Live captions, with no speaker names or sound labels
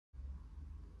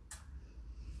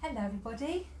Hello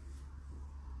everybody.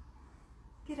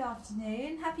 Good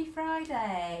afternoon. Happy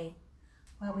Friday.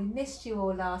 Well, we missed you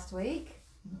all last week.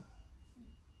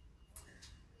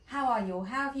 How are you all?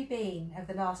 How have you been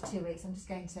over the last 2 weeks? I'm just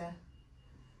going to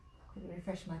quickly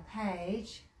refresh my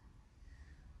page.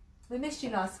 We missed you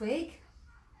last week.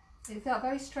 It felt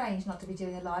very strange not to be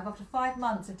doing a live. After 5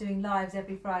 months of doing lives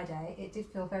every Friday, it did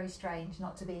feel very strange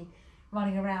not to be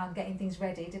running around getting things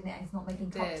ready, didn't it? And not making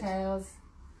cocktails.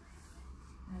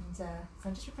 And so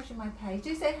I'm just refreshing my page.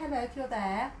 Do say hello if you're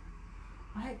there.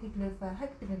 I hope people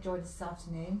have enjoyed this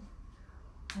afternoon.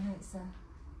 I know it's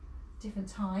different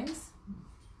times.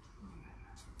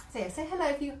 So yeah, say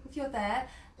hello if you're there.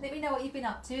 Let me know what you've been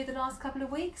up to the last couple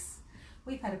of weeks.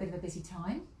 We've had a bit of a busy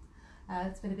time.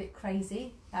 It's been a bit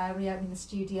crazy. Reopening the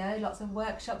studio, lots of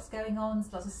workshops going on,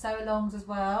 lots of sew-alongs as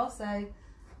well. So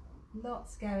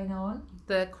lots going on.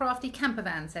 The Crafty Camper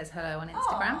Van says hello on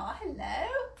Instagram. Oh, hello.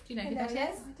 Do you know who that is?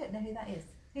 I don't know who that is.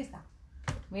 Who's that?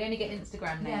 We only get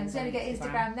Instagram names. Yeah, we only get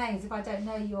Instagram names if I don't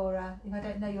know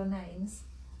your names.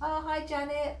 Oh, hi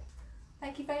Janet.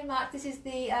 Thank you very much. This is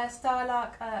the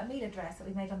Starlark Mila dress that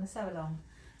we made on the sew along.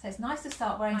 So it's nice to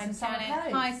start wearing some summer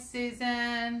clothes. Hi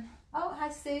Susan. Oh, hi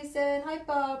Susan. Hi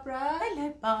Barbara.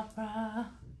 Hello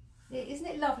Barbara. Isn't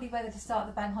it lovely weather to start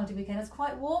the bank holiday weekend? It was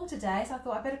quite warm today, so I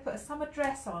thought I'd better put a summer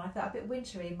dress on. I felt a bit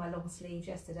wintry in my long sleeves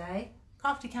yesterday.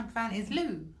 Crafty Camper Van is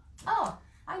Lou. Oh,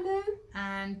 hi Lou.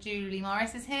 And Julie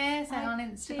Morris is here, so on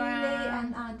Instagram.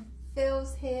 Julie and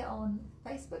Phil's here on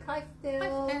Facebook. Hi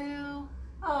Phil. Hi Phil.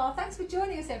 Oh, thanks for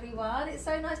joining us everyone. It's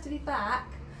so nice to be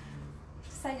back.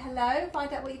 Say hello,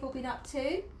 find out what you've all been up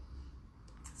to.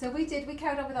 So we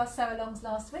carried on with our sew-alongs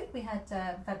last week. We had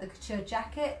the couture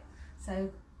jacket. So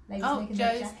ladies making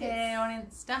their jackets. Joe's here on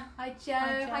Insta. Hi Joe.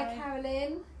 Hi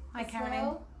Carolyn. Hi Carolyn.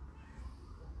 Well.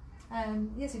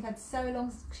 Yes, we've had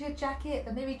sew-alongs, couture jacket.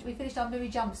 We finished our Miri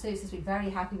jumpsuits. We're very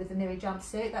happy with the Miri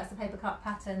jumpsuit. That's the paper cut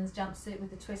patterns jumpsuit with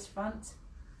the twist front.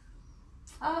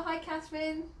 Oh, hi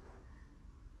Catherine.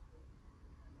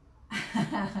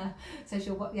 So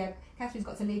Catherine's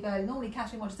got to leave early. Normally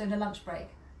Catherine watches doing a lunch break.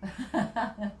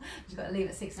 She's got to leave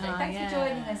at 6 today. Thanks for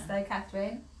joining us though,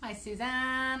 Catherine. Hi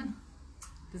Suzanne.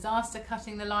 Disaster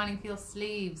cutting the lining for your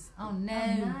sleeves. Oh no.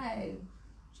 Oh no.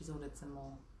 She's ordered some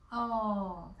more.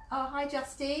 Oh, hi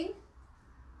Justine.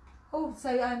 Oh,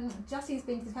 so Justine's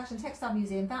been to the Fashion Textile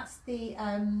Museum. That's the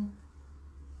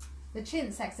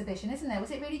chintz exhibition, isn't there?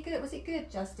 Was it really good? Was it good,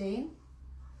 Justine?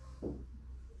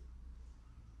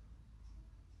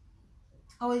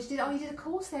 Oh, you did a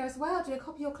course there as well. Did a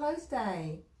copy your clothes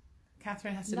day.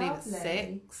 Catherine has to leave at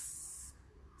 6,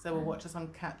 so we'll watch us on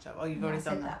catch up. Oh, you've already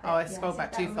done that. Oh, I scrolled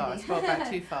back too far. I scrolled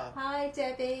back too far. Hi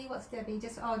Debbie. What's Debbie?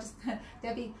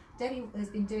 Debbie. Debbie has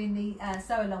been doing the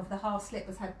sew along for the half slip.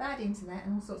 Has had bad internet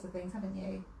and all sorts of things, haven't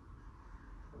you?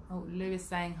 Oh, Lou is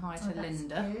saying hi to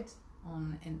Linda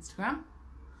on Instagram.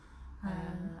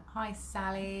 Hi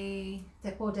Sally.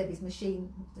 Poor Debbie's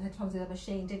machine had problems with her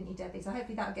machine, didn't you, Debbie? So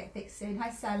hopefully that'll get fixed soon. Hi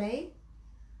Sally.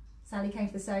 Sally came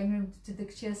to the sewing room to the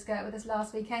couture skirt with us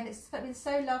last weekend. It's been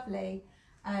so lovely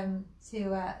to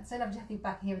have you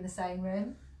back here in the sewing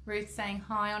room. Ruth saying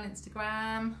hi on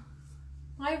Instagram.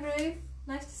 Hi Ruth,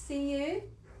 nice to see you.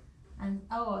 And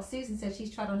Susan said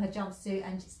she's tried on her jumpsuit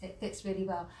and it fits really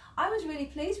well. I was really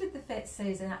pleased with the fit,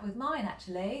 Susan, with mine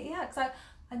actually. Yeah, because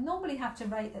I normally have to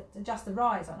adjust the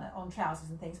rise on trousers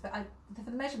and things, but for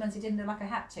the measurements it didn't look like I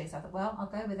had to, so I thought, well, I'll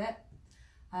go with it.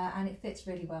 And it fits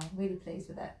really well, really pleased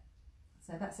with it.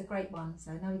 So that's a great one.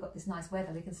 So now we've got this nice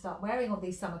weather, we can start wearing all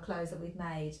these summer clothes that we've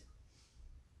made.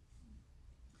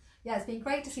 Yeah, it's been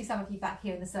great to see some of you back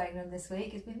here in the sewing room this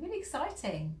week. It's been really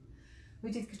exciting.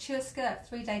 We did couture skirt,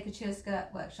 3-day couture skirt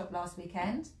workshop last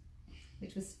weekend,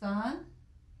 which was fun.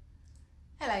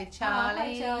 Hello Charlie.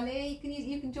 Hi Charlie.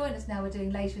 You can join us now. We're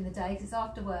doing later in the day because it's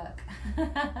after work.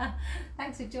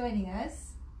 Thanks for joining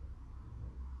us.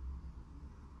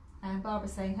 And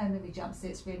Barbara's saying home movie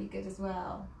jumpsuit's really good as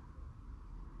well.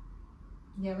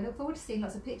 Yeah, we look forward to seeing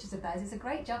lots of pictures of those. It's a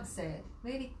great jumpsuit.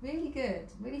 Really, really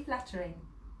good. Really flattering.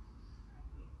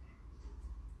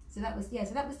 So that was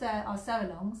our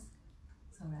sew-alongs.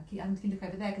 Sorry, I'm just going to look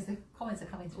over there because the comments are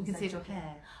coming through. You can see your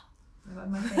hair.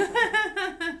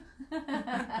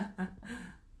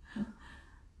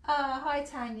 Hi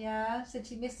Tanya. Said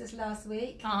she missed us last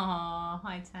week. Oh,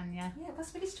 hi Tanya. Yeah, it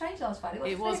was really strange last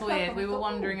Friday. It was weird. We were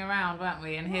wandering around, weren't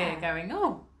we? And here going,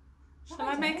 shall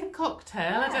I make a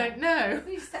cocktail? I don't know.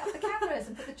 We set up the cameras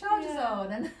and put the chargers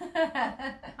on. And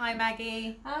hi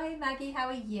Maggie. Hi Maggie, how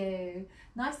are you?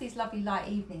 Nice these lovely light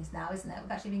evenings now, isn't it?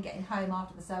 We've actually been getting home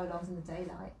after the sew-alongs in the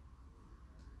daylight.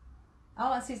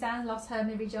 Oh, and Suzanne loves her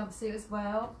Miri jumpsuit as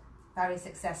well. very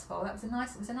successful. It was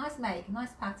a nice make, a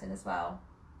nice pattern as well.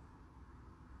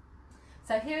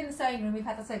 So here in the sewing room, we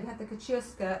had the couture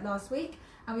skirt last week,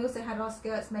 and we also had our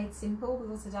skirts made simple.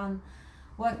 We've also done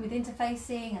working with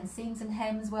interfacing and seams and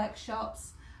hems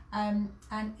workshops. And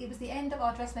it was the end of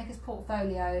our dressmakers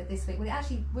portfolio this week. Well, it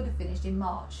actually would have finished in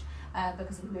March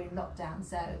because we were in lockdown.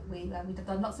 So we've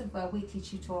done lots of weekly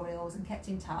tutorials and kept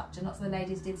in touch, and lots of the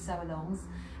ladies did sew-alongs.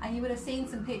 And you would have seen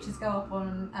some pictures go up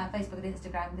on Facebook and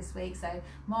Instagram this week. So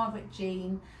Margaret,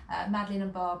 Jean, Madeline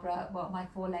and Barbara, well, my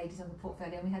 4 ladies on the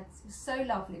portfolio. And it was so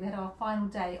lovely. We had our final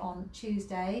day on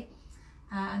Tuesday,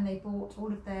 and they brought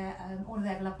all of their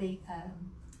lovely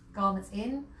garments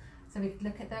in. So we could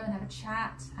look at them and have a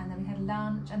chat, and then we had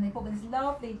lunch, and they brought me this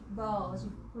lovely vase. You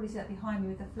can probably see that behind me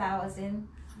with the flowers in.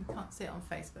 You can't see it on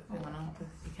Facebook, you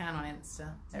can on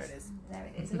Insta. There it is. There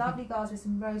it is. A lovely vase with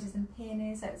some roses and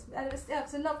peonies. So it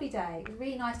was a lovely day. It was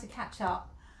really nice to catch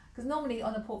up, because normally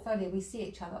on a portfolio we see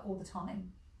each other all the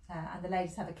time, and the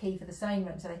ladies have a key for the sewing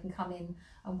room so they can come in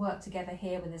and work together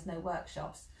here when there's no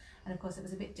workshops. And of course it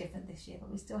was a bit different this year, but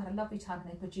we still had a lovely time,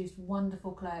 and they produced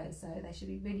wonderful clothes, so they should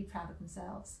be really proud of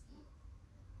themselves.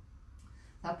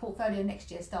 Our portfolio next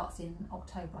year starts in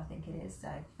October, I think it is, so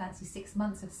fancy 6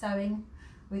 months of sewing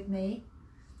with me.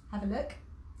 Have a look.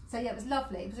 So yeah, it was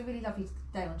lovely. It was a really lovely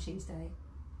day on Tuesday.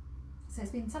 So it's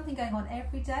been something going on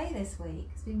every day this week.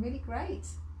 It's been really great.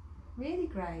 Really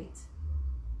great.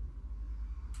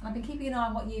 And I've been keeping an eye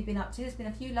on what you've been up to. There's been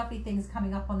a few lovely things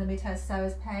coming up on the Midhurst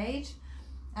Sewers page.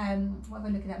 What we're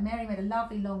looking at, Mary made a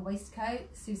lovely long waistcoat.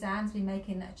 Suzanne's been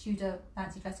making a Tudor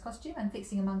fancy dress costume and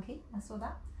fixing a monkey. I saw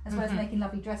that. As well as making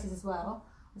lovely dresses as well.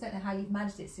 I don't know how you've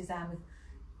managed it, Suzanne, with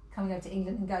coming over to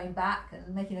England and going back,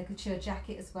 and making a couture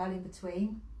jacket as well in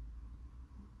between.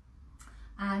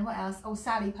 And what else? Oh,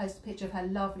 Sally posted a picture of her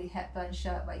lovely Hepburn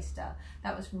shirtwaister.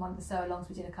 That was from one of the sew-alongs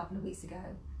we did a couple of weeks ago.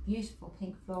 Beautiful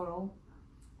pink floral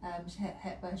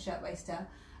Hepburn shirtwaister,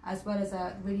 as well as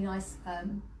a really nice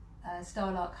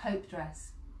Starlark Hope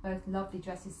dress. Both lovely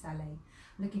dresses, Sally.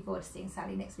 I'm looking forward to seeing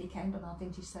Sally next weekend on our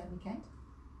vintage sewing weekend.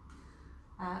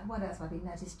 What else have I been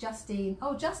noticed? Justine.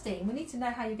 Oh, Justine, we need to know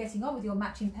how you're getting on with your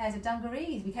matching pairs of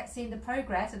dungarees. We kept seeing the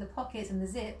progress of the pockets and the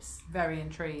zips. Very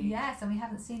intrigued. Yes, and we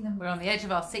haven't seen them. We're on the edge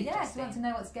of our seat. Yes, we want to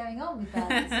know what's going on with those.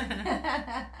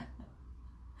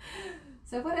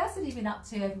 So what else have you been up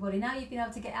to, everybody? Now you've been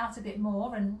able to get out a bit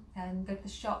more and go to the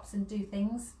shops and do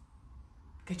things.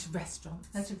 Go to restaurants.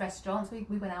 Go to restaurants. We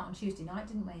went out on Tuesday night,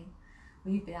 didn't we?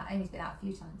 Well, you've been out. Amy's been out a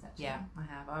few times, actually. Yeah, I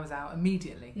have. I was out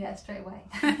immediately. Yeah, straight away.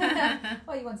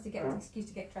 Well, you wanted to get an excuse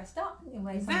to get dressed up, didn't you?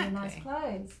 Wear some of your nice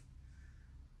clothes.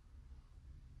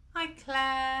 Hi,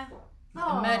 Claire.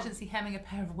 Oh. Emergency hemming a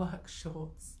pair of work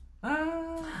shorts. It's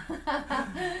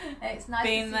nice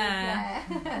been to see there.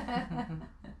 you, Claire.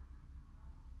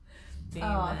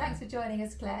 There. Thanks for joining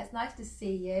us, Claire. It's nice to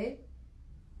see you.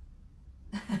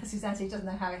 Suzanne doesn't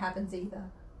know how it happens either.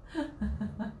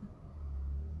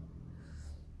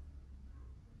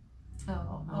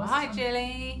 Oh, hi,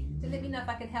 Jilly. Let me know if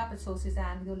I can help at all,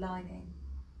 Suzanne, with your lining.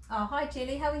 Oh, hi,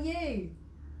 Jilly. How are you?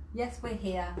 Yes, we're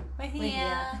here. We're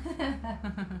here.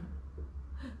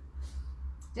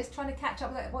 Just trying to catch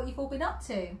up with what you've all been up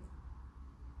to.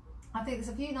 I think there's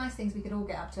a few nice things we could all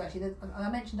get up to, actually. I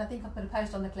mentioned, I think I put a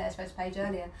post on the Claire's Fresh page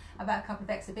earlier about a couple of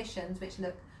exhibitions which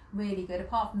look really good.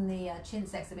 Apart from the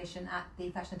Chintz exhibition at the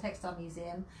Fashion and Textile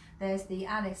Museum, there's the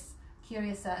Alice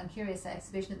Curiouser and Curiouser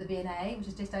exhibition at the V&A, which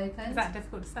has just opened. Is that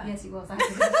difficult to say? Yes, it was. I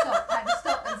had to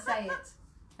stop and say it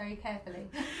very carefully.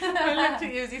 I looked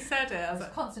at you as you said it. I was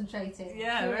like, concentrating.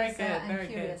 Yeah, very good, very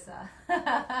Curiouser.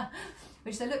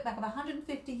 Which is a look back of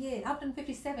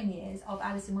 157 years of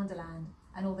Alice in Wonderland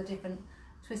and all the different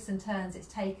twists and turns it's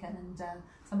taken, and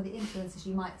some of the influences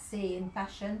you might see in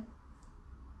fashion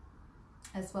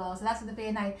as well. So that's at the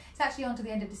V&A. It's actually on to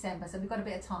the end of December, so we've got a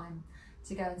bit of time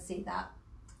to go and see that.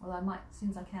 Well, I might, as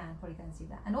soon as I can, probably go and see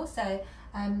that. And also,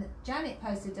 Janet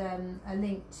posted a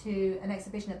link to an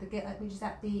exhibition at which is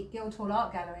at the Guildhall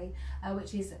Art Gallery,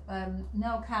 which is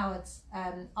Noel Coward's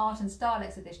Art and Style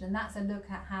exhibition, and that's a look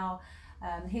at how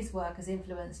his work has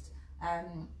influenced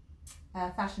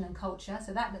fashion and culture.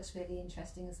 So that looks really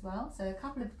interesting as well. So a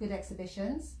couple of good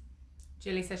exhibitions.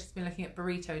 Jilly says she's been looking at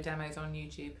burrito demos on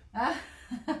YouTube. I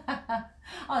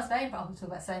was very impressed. I'll talk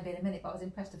about sewing bee in a minute, but I was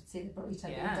impressed to see the burrito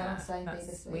being done on sewing bee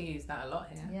this week. We use that a lot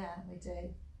here. Yeah, we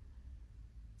do.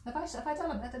 I've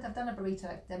done a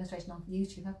burrito demonstration on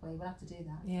YouTube, have we? We'll have to do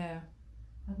that. Yeah.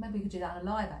 Maybe we could do that on a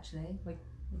live, actually. We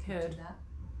could. Do that.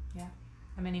 Yeah.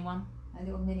 A mini one. A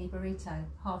little mini burrito,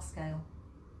 half scale.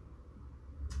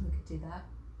 We could do that.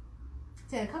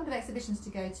 So a couple of exhibitions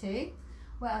to go to.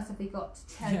 What else have we got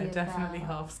to tell you about? Yeah, definitely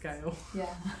half scale.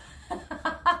 Yeah.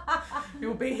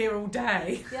 You'll be here all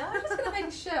day. Yeah, I'm just going to make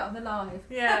a shirt on the live.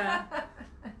 Yeah.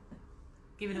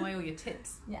 Giving away all your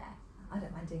tips. Yeah. I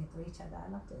don't mind doing a burrito though.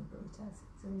 I love doing burritos.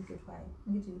 It's a really good way.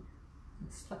 You can do,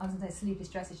 I was going to say sleeveless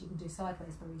dresses, you can do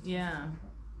sideways burritos. Yeah.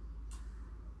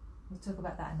 We'll talk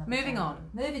about that another Moving time. on.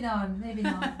 Moving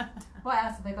on. What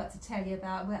else have I got to tell you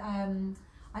about?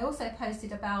 I also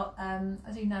posted about,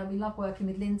 as you know, we love working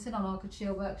with Linton on our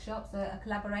couture workshops, a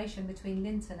collaboration between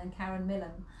Linton and Karen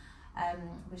Millen,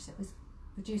 which was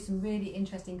produced some really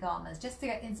interesting garments, just to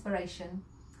get inspiration.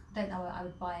 I don't know I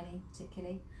would buy any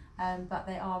particularly, but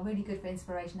they are really good for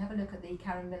inspiration. Have a look at the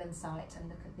Karen Millen site and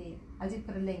look at I did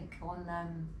put a link on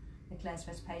the Claire's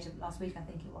First page of last week, I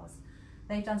think it was.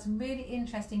 They've done some really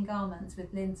interesting garments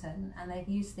with Linton, and they've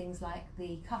used things like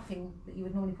the cuffing that you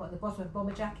would normally put on the bottom of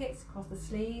bomber jackets across the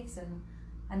sleeves,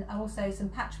 and also some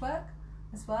patchwork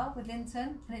as well with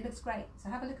Linton, and it looks great. So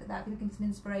have a look at that if you're looking for some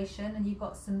inspiration, and you've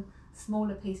got some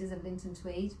smaller pieces of Linton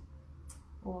tweed,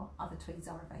 or other tweeds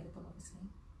are available, obviously.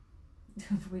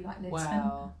 We like Linton.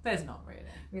 Well, there's not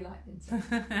really. We like Linton.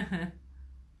 So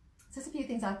there's a few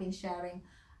things I've been sharing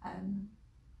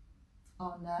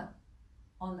on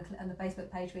the Facebook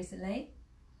page recently,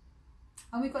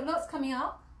 and we've got lots coming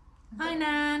up. Hi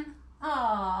Nan.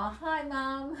 Ah, hi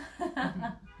Mum.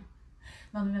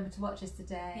 Mum remembered to watch us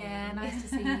today. Yeah, nice to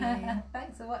see you.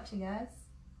 Thanks for watching us.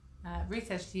 Ruth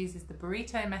says she uses the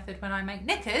burrito method when I make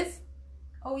knickers.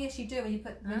 Oh yes, you do. When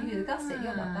you do the gusset,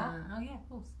 you'll love that. Oh yeah, of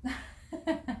course.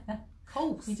 Of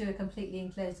course. You do a completely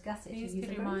enclosed gusset. Please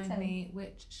could you remind me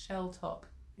which shell top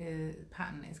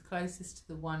pattern is closest to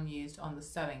the one used on the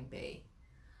sewing bee?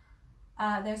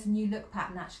 There's a new look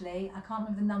pattern actually. I can't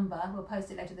remember the number. We'll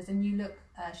post it later. There's a new look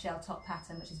shell top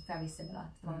pattern which is very similar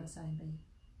to the one on the sewing bee.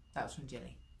 That was from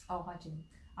Jilly. Oh, hi Jilly.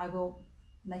 I will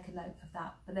make a note of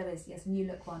that. But there is, yes, a new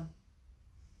look one.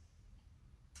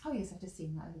 Oh yes, I've just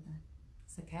seen that over there.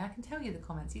 It's okay, I can tell you the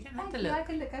comments. You don't have to look. I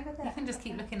can look over there. You can just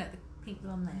keep looking at the people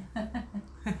on there.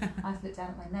 I have to look down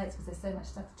at my notes because there's so much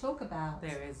stuff to talk about.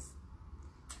 There is.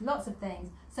 Lots of things.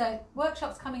 So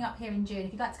workshops coming up here in June.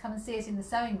 If you'd like to come and see us in the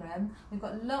sewing room, we've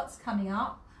got lots coming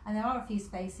up, and there are a few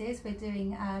spaces. We're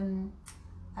doing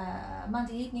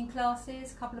Monday evening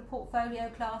classes, a couple of portfolio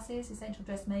classes, essential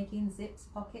dressmaking, zips,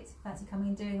 pockets. If you fancy coming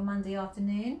and doing a Monday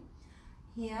afternoon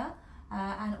here,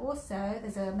 and also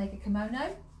there's a make a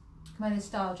kimono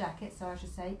style jacket. So I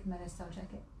should say kimono style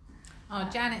jacket. Oh,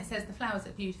 Janet says the flowers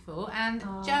are beautiful, and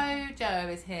Joe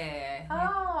is here.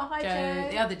 Oh, hi Joe.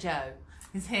 The other Joe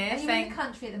is here. Are you in the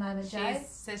country at the moment, Joe? She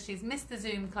says she's missed the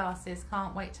Zoom classes.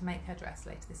 Can't wait to make her dress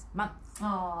later this month.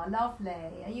 Oh, lovely.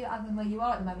 Are you? I mean, where you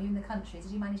are at the moment? Are you in the country?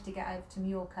 Did you manage to get over to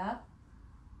Mallorca?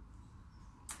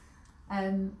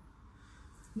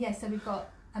 Yeah. So we've got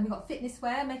fitness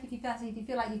wear. Make if you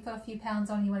feel like you've got a few pounds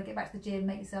on, you want to get back to the gym,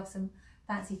 make yourself some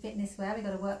fancy fitness wear. We've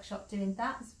got a workshop doing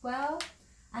that as well.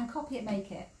 And Copy It,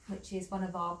 Make It, which is one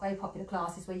of our very popular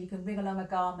classes where you can bring along a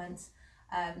garment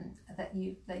that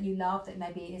you love that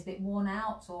maybe is a bit worn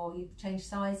out, or you've changed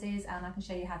sizes, and I can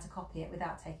show you how to copy it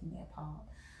without taking it apart.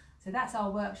 So that's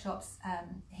our workshops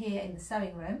here in the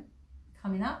sewing room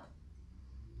coming up.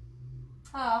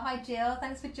 Oh, hi Jill,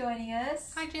 thanks for joining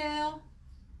us. Hi Jill.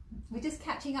 We're just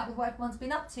catching up with what everyone's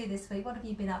been up to this week. What have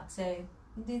you been up to?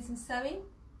 Been doing some sewing?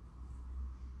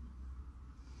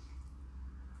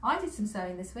 I did some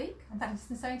sewing this week. In fact, I did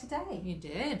some sewing today. You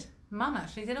did? Mum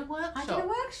actually did a workshop. I did a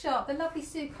workshop. The lovely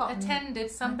Sue Cotton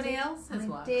attended somebody else's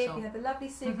workshop. We had the lovely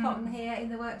Sue Cotton here in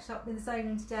the workshop in the sewing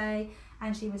room today,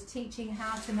 and she was teaching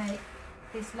how to make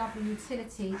this lovely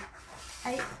utility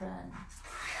apron.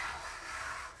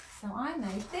 So I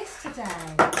made this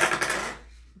today.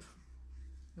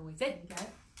 Always there we go.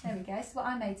 There we go. So what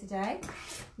I made today,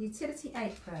 utility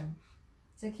apron.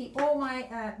 So keep all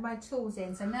my my tools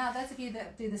in. So now those of you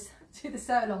that do the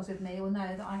sew-alongs with me will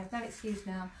know that I have no excuse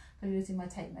now for losing my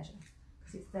tape measure,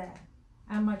 because it's there,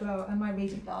 and my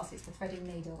reading glasses for threading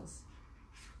needles.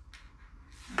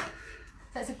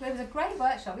 So it was a great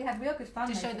workshop. We had real good fun.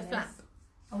 Just show the flap.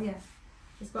 Oh yeah,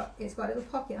 it's got a little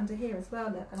pocket under here as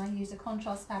well. Look, and I used a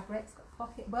contrast fabric. It's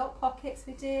got welt pockets.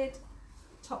 We did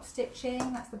top stitching.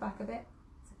 That's the back of it.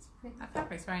 So it's pretty. That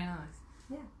fabric's very nice.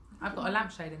 Yeah. I've got a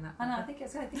lampshade in that. I know. I think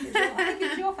it's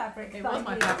your fabric. It was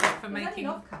my fabric for making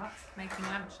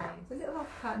lampshades. It's a little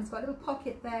offcut, and it's got a little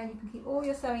pocket there, and you can keep all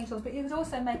your sewing tools. But you could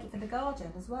also make it for the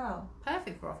garden as well.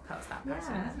 Perfect for offcuts, that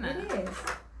pattern, isn't it?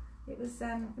 It is.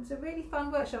 It was a really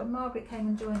fun workshop. Margaret came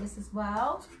and joined us as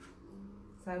well.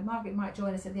 So Margaret might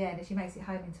join us at the end if she makes it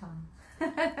home in time.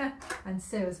 And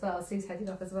Sue as well. Sue's headed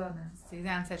off as well now.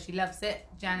 Suzanne says she loves it.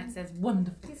 Janet says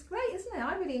wonderful. It's great, isn't it?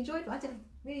 I really enjoyed it. I did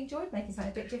really enjoyed making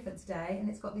something a bit different today, and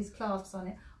it's got these clasps on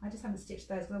it. I just haven't stitched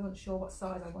those because I wasn't sure what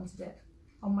size I wanted it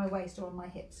on my waist or on my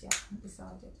hips yet. I haven't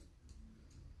decided.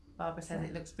 Barbara says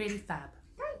it looks really fab.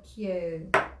 Thank you.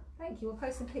 Thank you. We'll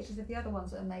post some pictures of the other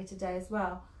ones that are made today as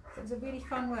well. So it was a really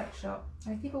fun workshop.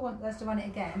 And if people want us to run it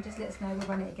again, just let us know, we'll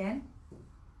run it again.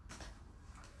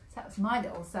 So that was my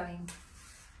little sewing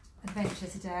adventure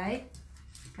today.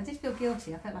 I did feel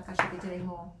guilty. I felt like I should be doing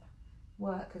more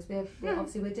work because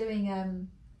we're doing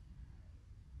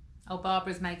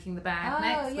Barbara's making the bag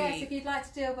next week. Oh yes, if you'd like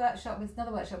to do a workshop with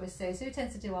another workshop with Sue. Sue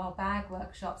tends to do our bag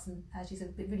workshops, and she's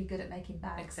really good at making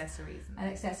bags,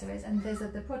 accessories. And there's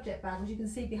the project bag, which you can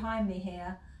see behind me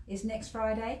here, is next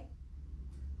Friday.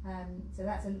 So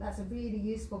that's a really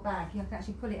useful bag. You can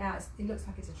actually pull it out. It looks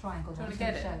like it's a triangle. Do you want to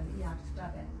get it? Yeah, I'll just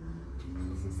grab it.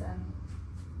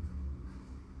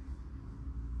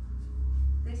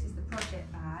 This is the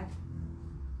project bag.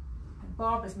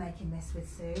 Barbara's making this with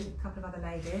Sue, with a couple of other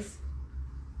ladies.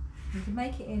 You can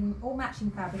make it in all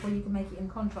matching fabric, or you can make it in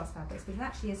contrast fabrics, but it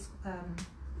actually is a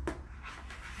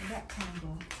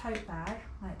rectangle tote bag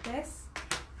like this,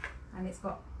 and it's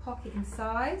got a pocket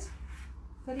inside,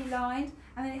 fully lined,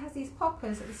 and then it has these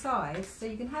poppers at the sides, so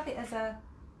you can have it as a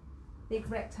big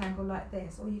rectangle like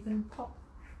this, or you can pop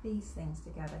these things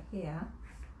together here,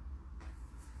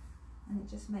 and it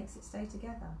just makes it stay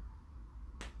together.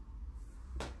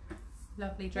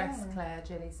 Lovely dress, yeah. Claire,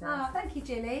 Jilly says. Oh, thank you,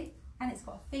 Jilly. And it's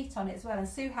got feet on it as well. And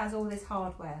Sue has all this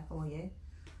hardware for you.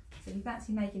 So if you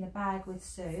fancy making a bag with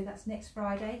Sue, that's next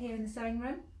Friday here in the sewing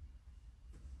room.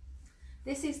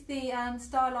 This is the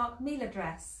Starlark Mila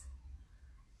dress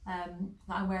that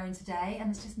I'm wearing today.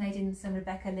 And it's just made in some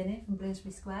Rebecca linen from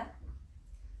Bloomsbury Square.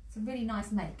 It's a really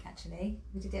nice make, actually.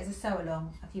 We did it as a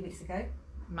sew-along a few weeks ago.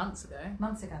 Months ago.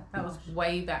 That was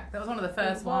way back. That was one of the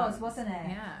first ones. Wasn't it?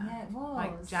 Yeah, it was.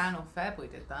 Like Jan or Feb we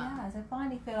did that. Yeah, so I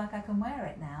finally feel like I can wear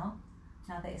it now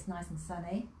that it's nice and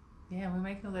sunny. Yeah, we're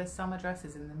making all those summer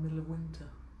dresses in the middle of winter.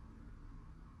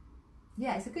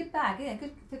 Yeah, it's a good bag. Yeah,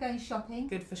 good for going shopping.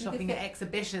 Good for shopping at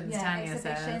exhibitions, Tanya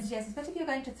says. Yes, especially if you're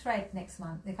going to Thread next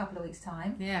month, in a couple of weeks'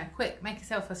 time. Yeah, quick, make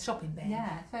yourself a shopping bag.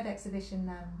 Yeah, Thread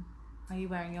exhibition. Are you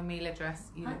wearing your Mila dress?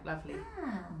 You look lovely.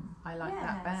 I like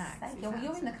that bag. Thank you. Well,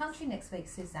 you're in the country next week,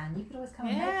 Suzanne. You could always come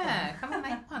and make one. Yeah, come and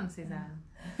make one,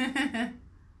 Suzanne.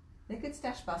 They're good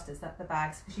stash busters, the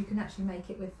bags, because you can actually make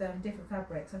it with different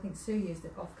fabrics. I think Sue used the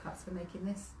offcuts for making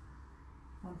this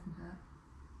one from her.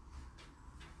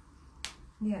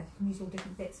 Yeah, you can use all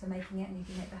different bits for making it, and you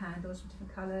can make the handles from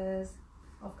different colours,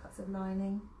 offcuts of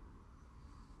lining.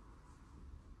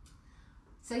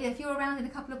 So yeah, if you're around in a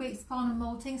couple of weeks, Farnham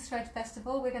Maltings Thread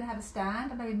Festival, we're going to have a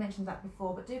stand. I know we mentioned that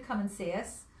before, but do come and see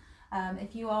us.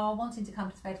 If you are wanting to come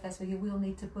to Thread Festival, you will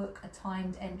need to book a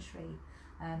timed entry.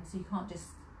 So you can't just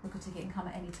book a ticket and come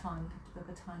at any time. You have to book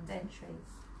a timed entry.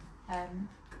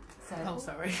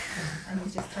 Sorry. And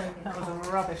he's just throwing it. That was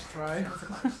a rubbish throw. That was a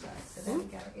rubbish throw. So there we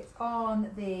go. It's on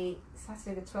the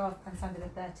Saturday the 12th and Sunday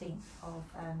the 13th of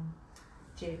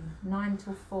June, 9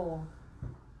 till 4.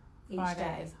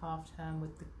 Friday is half term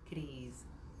with the kiddies.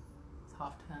 It's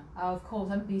half term. Oh, of course.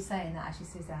 I remember you saying that actually,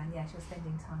 Suzanne. Yeah, she was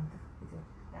spending time with your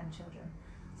grandchildren.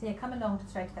 So yeah, come along to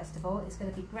Thread Festival. It's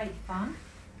going to be great fun.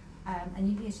 And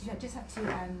you just have to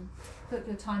book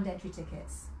your timed entry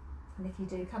tickets. And if you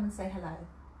do, come and say hello,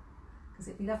 because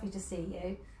it'd be lovely to see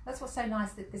you. That's what's so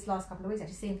nice that this last couple of weeks,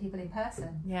 actually seeing people in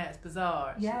person. Yeah, it's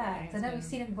bizarre. Actually. Yeah, so I know we've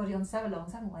seen everybody on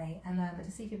sew-alongs, haven't we? And but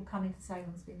to see people coming for sewing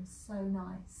has been so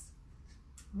nice.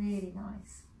 Really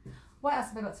nice. What else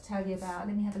have I got to tell you about?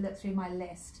 Let me have a look through my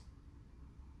list.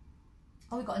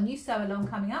 Oh, we've got a new sew-along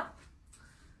coming up.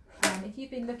 If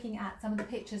you've been looking at some of the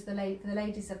pictures for the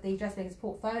ladies of the Dressmakers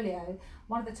portfolio,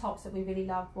 one of the tops that we really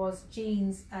loved was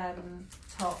Jean's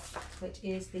top, which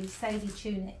is the Sadie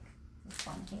tunic. This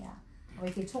one here.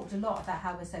 And we've talked a lot about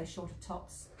how we're so short of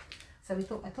tops. So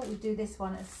I thought we'd do this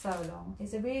one as sew-along.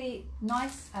 It's a really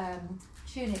nice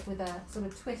tunic with a sort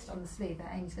of twist on the sleeve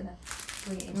that Amy's going to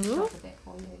bring it into shot a bit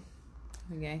for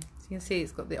you. Okay, so you can see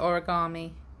it's got the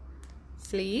origami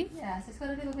sleeve. Yeah, so it's got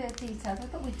a little bit of detail. So I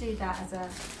thought we'd do that as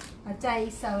a day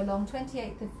sew-along,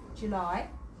 28th of July.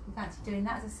 If you fancy doing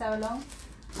that as a sew-along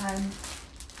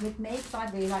with me, because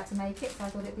I'd really like to make it, so I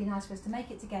thought it'd be nice for us to make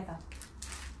it together.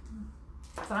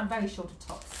 So I'm very short of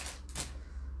tops.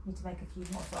 Need to make a few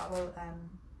more, so I will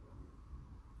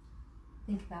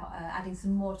think about adding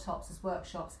some more tops as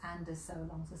workshops and as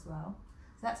sew-alongs as well.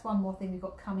 So that's one more thing we've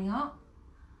got coming up.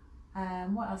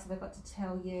 What else have I got to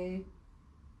tell you?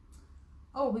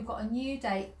 Oh, we've got a new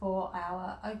date for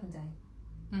our open day.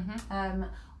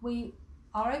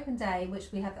 our open day,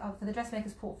 which we have for the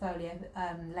dressmakers portfolio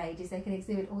ladies, they can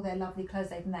exhibit all their lovely clothes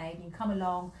they've made. You can come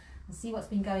along and see what's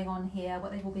been going on here,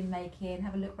 what they've all been making,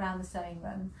 have a look around the sewing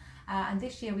room. And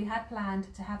this year we had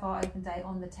planned to have our open day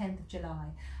on the 10th of July,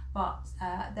 but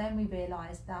then we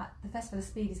realised that the Festival of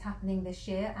Speed is happening this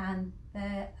year, and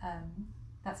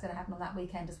that's going to happen on that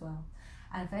weekend as well.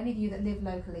 And for any of you that live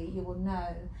locally, you will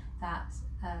know that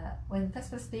when the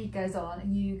Festival of Speed goes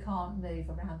on, you can't move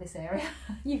around this area.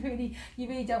 you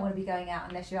really don't want to be going out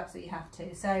unless you absolutely have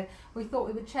to. So we thought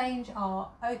we would change our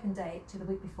open date to the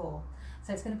week before.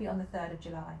 So it's going to be on the 3rd of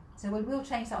July. So we will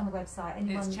change that on the website.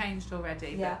 It's changed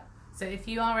already. Yeah. So if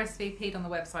you RSVP'd on the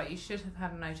website, you should have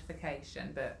had a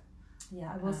notification. But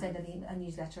yeah, I will send a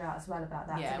newsletter out as well about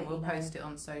that. Yeah, we'll post it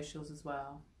on socials as you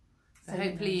So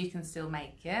hopefully you can still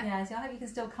make it. Yeah, so I hope you can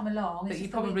still come along. But you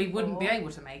probably wouldn't be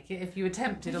able to make it if you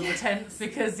attempted on the 10th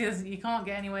because you can't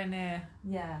get anywhere near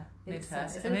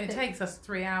Midhurst. It takes us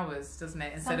 3 hours, doesn't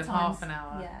it, instead of half an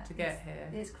hour to get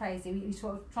here. It's crazy. We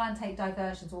sort of try and take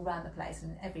diversions all around the place,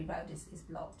 and every road is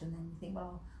blocked, and then you think,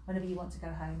 well, whenever you want to go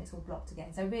home, it's all blocked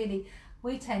again. So really,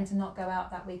 we tend to not go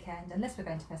out that weekend, unless we're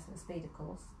going to Festival of Speed, of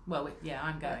course. Well,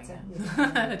 I'm going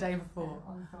the day before.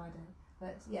 On Friday.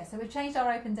 But yeah, so we've changed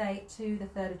our open date to the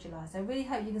 3rd of July. So I really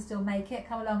hope you can still make it.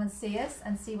 Come along and see us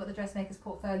and see what the dressmakers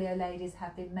portfolio ladies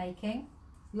have been making.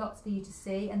 Lots for you to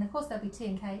see. And of course there'll be tea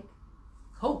and cake.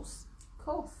 Of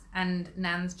course. And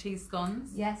Nan's cheese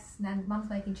scones. Yes, Mum's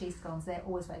making cheese scones. They're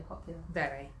always very popular.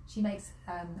 Very. She makes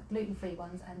gluten-free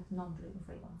ones and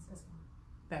non-gluten-free ones as well.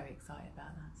 Very excited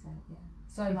about that. So yeah.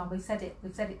 Sorry, Mum, we've said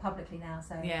it publicly now.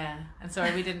 So yeah, and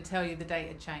sorry we didn't tell you the date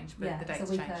had changed, but the date's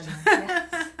changed.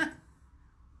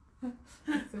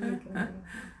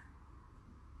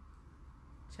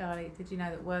 Charlie, did you know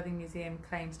that Worthing Museum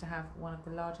claims to have one of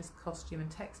the largest costume and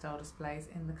textile displays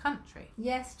in the country?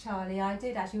 Yes, Charlie, I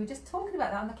did actually. We were just talking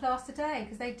about that on the class today,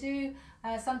 because they do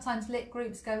sometimes lit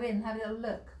groups go in and have a little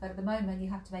look, but at the moment you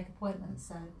have to make appointments.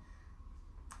 So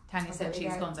Tanya said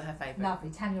cheese scones are her favourite. Lovely,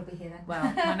 Tanya will be here then. Well,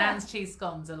 my Nan's cheese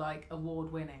scones are like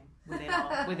award winning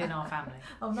within our family.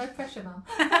 Oh, no pressure, Mum.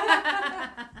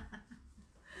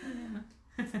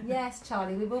 Yes,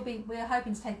 Charlie, we're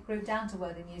hoping to take a group down to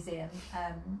Worthing Museum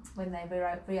when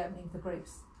they're reopening for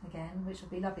groups again, which will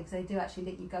be lovely, because they do actually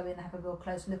let you go in and have a real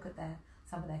close look at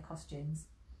some of their costumes.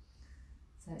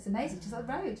 So it's amazing, just up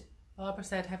the road. Barbara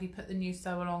said, have you put the new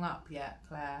sew along up yet,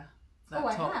 Claire?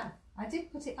 I have. I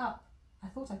did put it up. I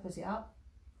thought I put it up.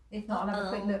 If not, I'll have a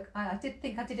quick look. I did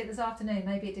think I did it this afternoon.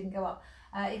 Maybe it didn't go up.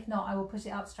 If not, I will put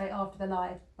it up straight after the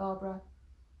live, Barbara.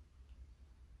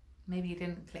 Maybe you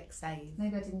didn't click save.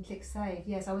 Maybe I didn't click save.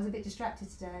 Yes, I was a bit distracted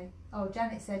today. Oh,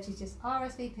 Janet said she's just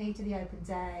RSVP to the open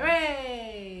day.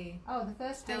 Hooray! Oh, the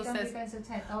first day going to the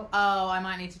 10th. Oh, I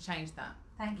might need to change that.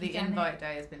 Thank you, The Janet. invite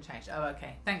day has been changed. Oh,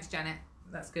 okay. Thanks, Janet.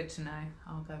 That's good to know.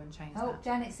 I'll go and change that. Oh,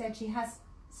 Janet said she has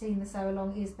seen the sew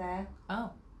along is there.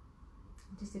 Oh.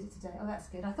 I just did it today. Oh, that's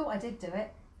good. I thought I did do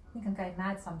it. I think I'm going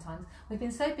mad sometimes. We've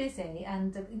been so busy,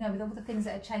 and with all the things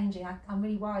that are changing, I'm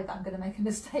really worried that I'm going to make a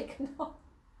mistake or not.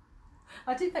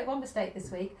 I did make one mistake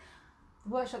this week.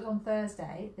 The workshop was on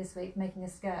Thursday this week, making a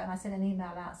skirt, and I sent an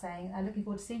email out saying, I'm looking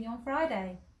forward to seeing you on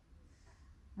Friday.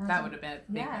 That would have been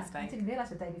a big mistake. I didn't realise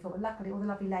the day before, but luckily all the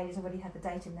lovely ladies already had the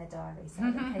date in their diary, so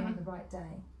it came on the right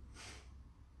day.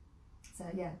 So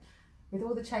yeah, with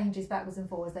all the changes backwards and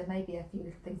forwards, there may be a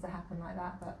few things that happen like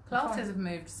that. But classes have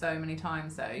moved so many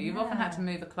times though. You've often had to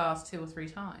move a class 2 or 3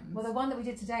 times. Well, the one that we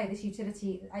did today, this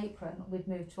utility apron, we'd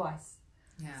moved twice.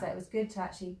 Yeah. So it was good to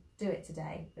actually do it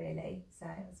today, really. So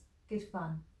it was good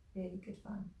fun, really good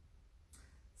fun.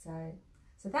 So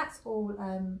that's all.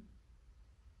 I'm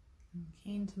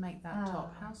keen to make that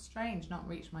top. How strange, not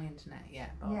reached my internet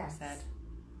yet, Barbara said.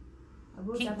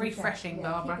 Keep refreshing,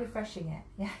 Barbara. Keep refreshing it,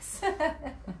 yes.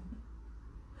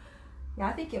 Yeah,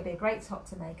 I think it'll be a great top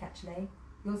to make, actually.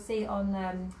 You'll see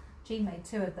on Jean made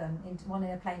 2 of them, one in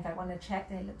a plain fabric, one in a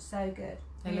check, and it looked so good.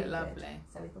 They look lovely.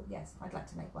 So we thought, yes, I'd like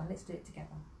to make one. Let's do it together.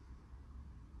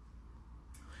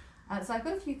 So I've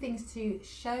got a few things to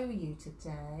show you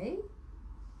today.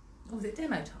 Oh, was it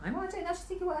demo time? Oh, I don't know. I was just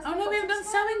thinking what else. Oh no, we haven't done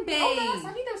sewing bee. Oh no,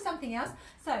 I knew there was something else.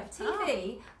 So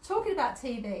TV. Talking about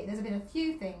TV, there's been a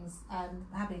few things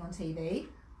happening on TV.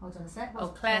 Hold on a sec.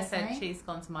 What's Claire said cheese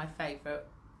scones are my favourite,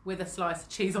 with a slice of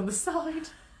cheese on the side.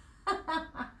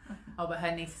 Oh, but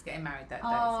her niece is getting married that day.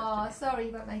 Oh, sorry,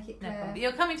 you won't make it, Claire. No problem.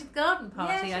 You're coming to the garden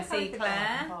party, yes, I see,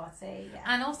 Claire. Party, yeah.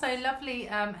 And also, lovely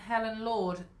Helen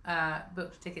Lord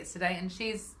booked tickets today, and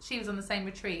she was on the same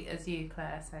retreat as you,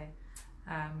 Claire. So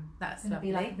that's lovely.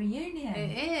 Be like a reunion.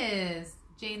 It is.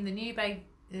 Jean, the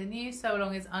new sew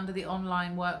along is under the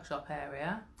online workshop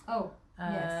area. Oh.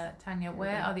 Yes. Tanya,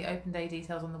 where are the open day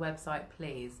details on the website,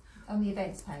 please? On the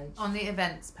events page. On the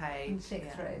events page. You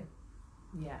click through.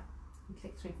 Yeah. You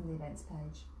click through from the events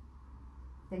page.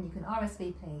 Then you can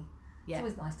RSVP. Yeah. It's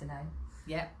always nice to know.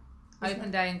 Yeah.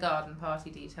 Open day and garden party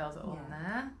details are on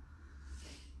there.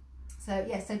 So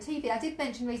so TV. I did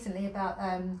mention recently about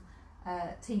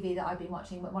TV that I've been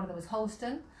watching. One of them was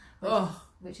Halston,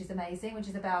 which is amazing. Which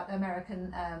is about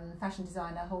American fashion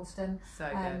designer Halston. So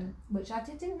good. Which I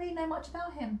didn't really know much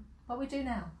about him, but we do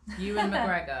now. Ewan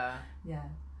McGregor. Yeah.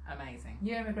 Amazing.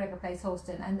 Ewan McGregor plays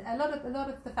Halston, and a lot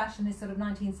of the fashion is sort of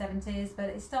 1970s, but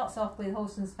it starts off with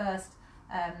Halston's first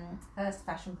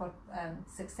fashion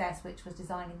success, which was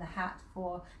designing the hat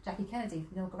for Jackie Kennedy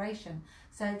for the inauguration.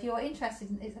 So if you're interested,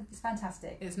 it's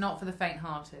fantastic. It's not for the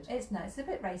faint-hearted. It's a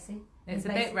bit racy. It's a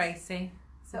bit racy.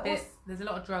 There's a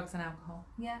lot of drugs and alcohol.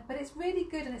 Yeah, but it's really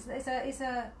good, and it's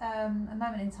a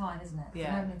moment in time, isn't it?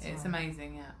 It's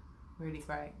amazing. Yeah. Really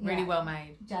great, really well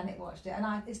made. Janet watched it,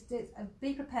 and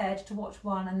be prepared to watch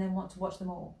one and then want to watch them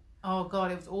all. Oh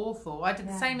God, it was awful. I did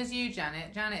the same as you,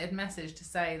 Janet. Janet had messaged to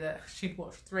say that she'd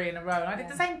watched 3 in a row, and I did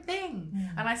the same thing.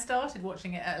 And I started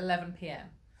watching it at 11 p.m.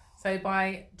 So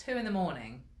by 2 in the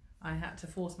morning, I had to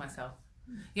force myself.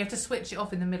 You have to switch it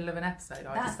off in the middle of an episode.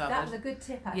 I discovered that was a good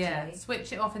tip, actually. Yeah,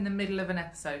 switch it off in the middle of an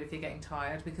episode if you're getting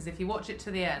tired, because if you watch it to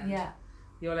the end,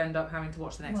 you'll end up having to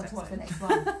watch the next episode. Watch the next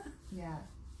one.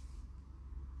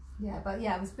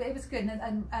 It was good,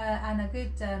 and a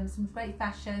good some great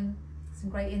fashion, some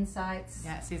great insights.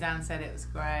 Yeah, Suzanne said it was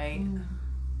great.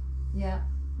 Yeah,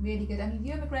 really good. And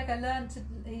Ewan McGregor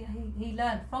he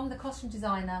learned from the costume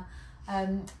designer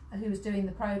who was doing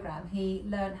the programme. He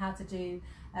learned how to do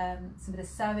some of the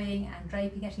sewing and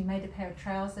draping. Actually made a pair of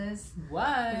trousers,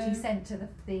 which he sent to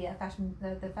the fashion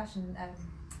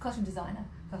costume designer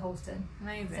for Halston.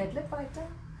 Amazing. Said, look what I've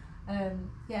done.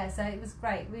 So it was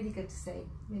great, really good to see.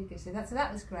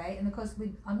 That was great, and of course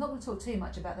I'm not going to talk too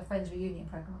much about the Friends reunion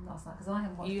programme last night because I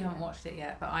haven't watched it. You haven't watched it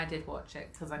yet, but I did watch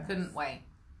it because I couldn't wait,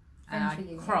 and I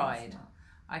cried.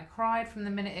 I cried from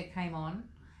the minute it came on,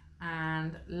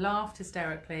 and laughed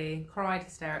hysterically, cried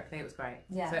hysterically. It was great.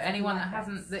 Yeah. So anyone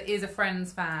that is a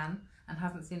Friends fan and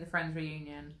hasn't seen the Friends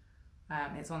reunion,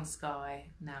 it's on Sky,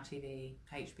 Now TV,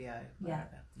 HBO. Yeah,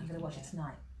 I'm going to watch it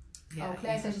tonight. Yeah,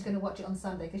 Claire says she's going to watch it on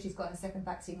Sunday because she's got her second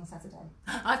vaccine on Saturday.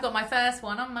 I've got my first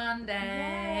one on Monday.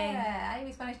 Yeah,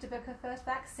 Amy's managed to book her first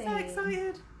vaccine. So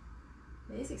excited.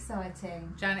 It is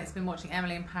exciting. Janet's been watching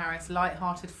Emily in Paris,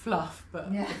 light-hearted fluff, but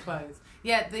with clothes.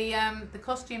 Yeah, the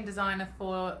costume designer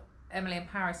for Emily in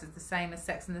Paris is the same as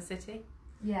Sex and the City.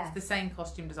 Yeah. It's the same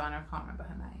costume designer, I can't remember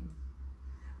her name.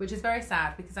 Which is very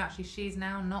sad because actually she's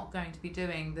now not going to be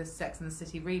doing the Sex and the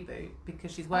City reboot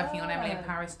because she's working on Emily in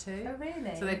Paris too. Oh,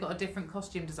 really? So they've got a different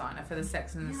costume designer for the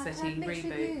Sex and the City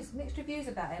reboot. Mixed reviews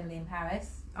about Emily in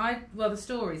Paris. The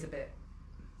story's a bit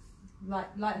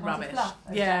rubbish. Fluff,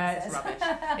 it's rubbish.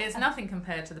 It's nothing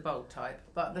compared to the Bold type,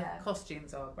 but the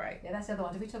costumes are great. Yeah, that's the other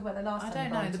one. Did we talk about the last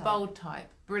time? I don't know. The Bold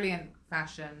type, brilliant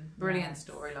fashion, brilliant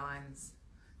storylines.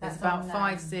 There's about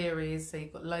 5 series, so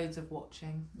you've got loads of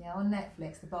watching. Yeah, on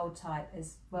Netflix, The Bold Type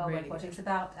is worth watching. It's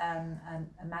about a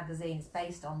magazine. It's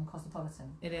based on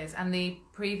Cosmopolitan. It is, and the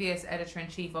previous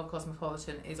editor-in-chief of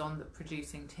Cosmopolitan is on the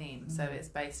producing team, so it's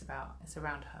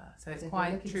around her. So it's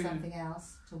quite true. Something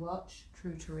else to watch.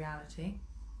 True to reality.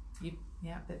 A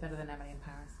bit better than Emily in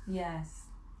Paris. Yes.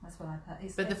 That's what I've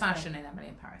heard. But the fashion in Emily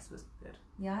in Paris was good.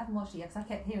 Yeah, I haven't watched it yet because I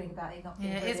kept hearing about it not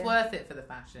being brilliant. It's worth it for the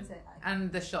fashion. Is it?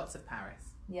 And the shots of Paris.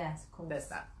 Yes, of course. There's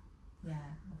that. Yeah,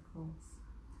 of course.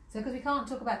 So because we can't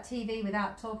talk about TV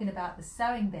without talking about the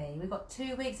sewing bee. We've got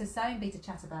 2 weeks of sewing bee to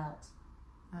chat about.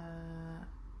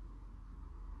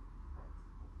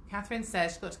 Catherine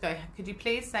says she's got to go. Could you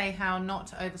please say how not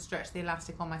to overstretch the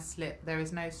elastic on my slip? There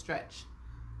is no stretch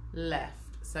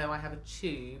left, so I have a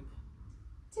tube.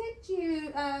 Did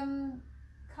you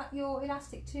cut your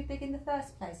elastic too big in the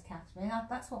first place, Catherine?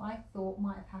 That's what I thought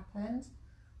might have happened.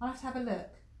 I'll have to have a look.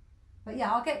 But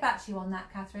yeah, I'll get back to you on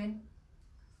that, Catherine.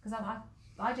 Because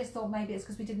I just thought maybe it's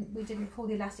because we didn't pull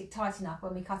the elastic tight enough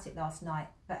when we cut it last night.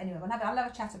 But anyway, I'll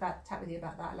have a chat with you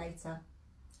about that later.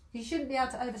 You shouldn't be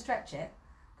able to overstretch it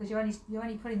because you're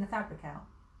only pulling the fabric out.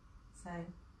 So.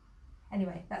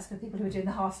 Anyway, that's for people who were doing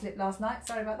the half slip last night.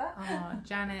 Sorry about that. Oh,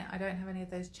 Janet, I don't have any of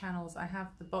those channels. I have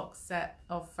the box set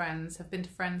of Friends. I've been to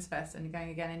Friends Fest and you're going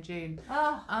again in June.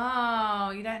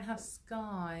 Oh, you don't have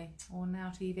Sky or Now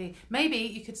TV. Maybe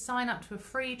you could sign up to a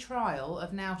free trial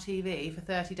of Now TV for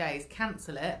 30 days,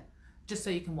 cancel it, just so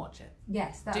you can watch it.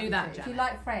 Yes, do that, Janet. If you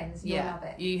like Friends, you'll love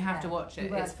it. You have to watch it.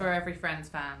 It's for every Friends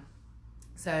fan.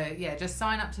 So, yeah, just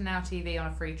sign up to Now TV on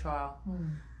a free trial.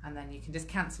 and then you can just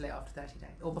cancel it after 30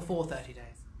 days or before 30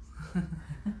 days.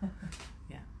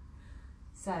 Yeah.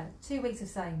 So 2 weeks of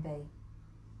sewing bee.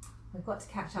 We've got to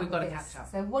catch up. We've got to catch up.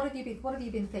 So what have you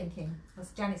been thinking? Well,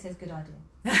 Janet says good idea.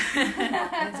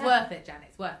 It's worth it, Janet.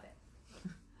 It's worth it.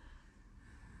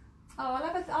 Oh,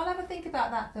 I'll have a think about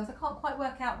that, Phil. I can't quite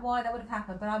work out why that would have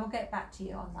happened, but I will get back to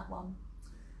you on that one.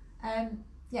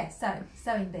 So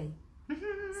sewing bee.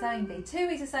 Sewing bee. 2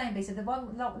 weeks of sewing bee. So the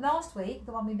one last week,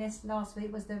 the one we missed last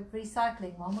week was the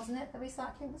recycling one, wasn't it? The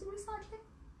recycling. Was it recycling?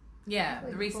 Yeah,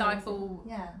 the recycle,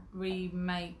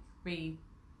 remake,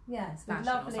 yes, fashion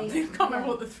lovely. Or something. I can't remember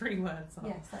what the 3 words are.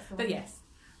 Yes, that's the one. But yes,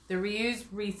 the reuse,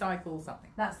 recycle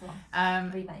something. That's the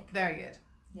one. Remake. Very good.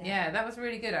 Yeah, that was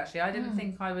really good actually. I didn't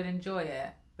think I would enjoy it,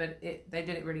 but they did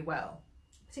it really well.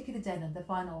 Particularly the denim, the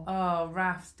final. Oh,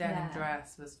 Raf's denim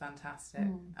dress was fantastic.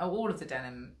 Oh, all of the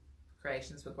denim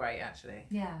creations were great actually.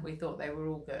 Yeah. We thought they were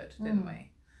all good, didn't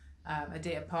we?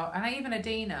 And even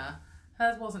Adina,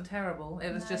 hers wasn't terrible.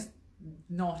 It was just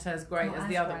not as great as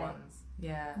the other ones.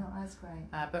 Yeah. Not as great.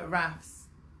 But Raf's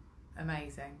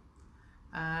amazing.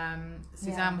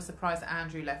 Suzanne was surprised that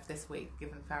Andrew left this week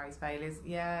given Farry's failures.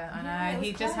 Yeah, I know.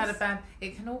 He just had a bad...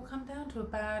 It can all come down to a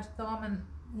bad garment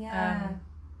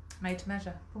made to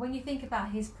measure. But when you think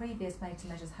about his previous made to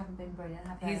measures haven't been brilliant,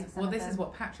 have they? This is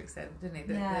what Patrick said, didn't he?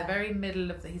 He's very middle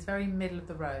of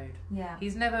the road. Yeah.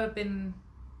 He's never been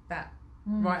that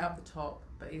right up the top,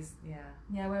 but he's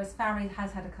Yeah, whereas Farry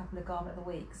has had a couple of garment of the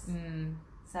weeks.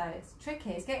 So it's tricky.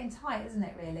 It's getting tight, isn't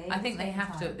it, really? I think they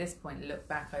have to, at this point, look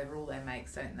back over all their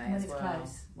makes, don't they, as well?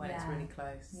 Close. When it's really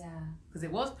close. Yeah. Because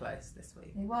it was close this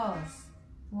week. It was.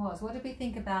 What did we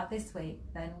think about this week,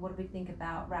 then? What did we think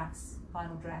about Raf's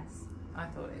final dress? I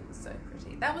thought it was so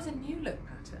pretty. That was a new look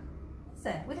pattern. Is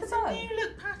it? With it's the bow? A new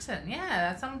look pattern,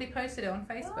 yeah. Somebody posted it on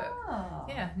Facebook. Oh.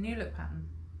 Yeah, new look pattern.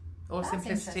 Or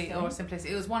simplicity.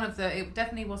 It was one of the... It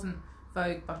definitely wasn't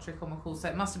Vogue, Butterick or McCall, so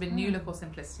it must have been New Look or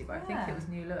Simplicity, but I think it was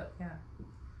New Look,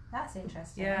 That's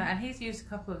interesting. Yeah, and he's used a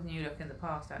couple of New Look in the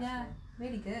past, actually. Yeah,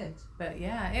 really good. But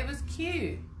yeah, it was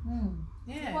cute.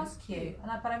 Yeah, it was cute.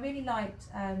 But I really liked,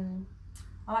 I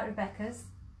liked Rebecca's.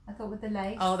 I thought with the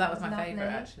lace. Oh, that was my favourite,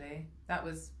 actually. That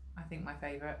was, I think, my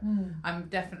favourite. I'm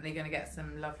definitely going to get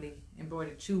some lovely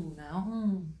embroidered tulle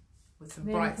now. With some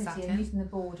bright satin. And using the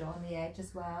border on the edge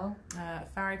as well.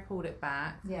 Farry pulled it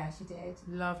back. Yeah, she did.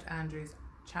 Loved Andrew's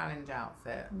challenge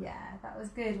outfit. Yeah, that was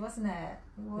good, wasn't it?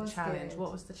 It was the challenge. Good.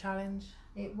 What was the challenge?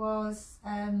 It was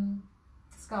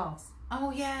scarves.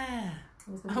 Oh yeah.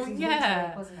 It was the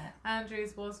week, wasn't it?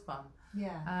 Andrew's was fun.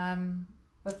 Yeah.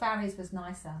 But Farry's was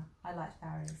nicer. I liked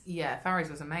Farry's. Yeah, Farry's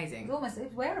was amazing. It was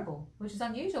wearable, which is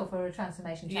unusual for a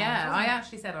transformation challenge. Yeah, I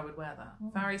actually said I would wear that.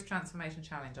 Farry's transformation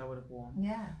challenge I would have worn.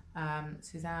 Yeah.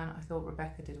 Suzanne, I thought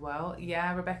Rebecca did well.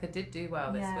 Yeah, Rebecca did do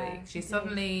well this week. She's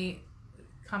suddenly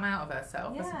come out of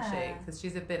herself, hasn't she? Because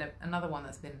she's another one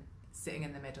that's been sitting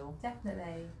in the middle.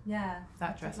 Definitely, yeah.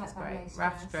 That dress was great.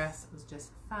 Raf's dress was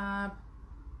just fab.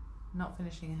 Not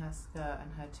finishing her skirt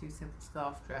and her too simple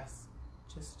scarf dress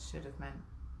just should have meant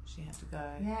she had to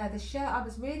go. Yeah, the shirt,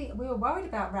 we were worried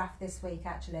about Raf this week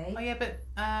actually. Oh yeah, but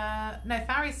no,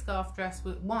 Farry's scarf dress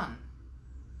was one.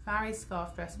 Farry's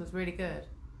scarf dress was really good.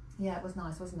 Yeah, it was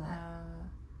nice, wasn't it?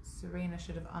 Serena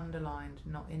should have underlined,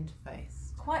 not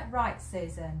interfaced. Quite right,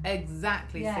 Susan.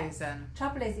 Exactly, Susan.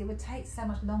 Trouble is, it would take so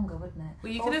much longer, wouldn't it?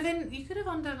 Well, you could have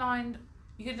underlined.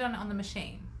 You could have done it on the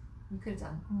machine. You could have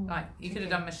done. Like you could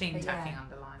have done machine tacking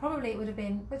underline. Probably it would have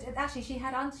been, but actually she'd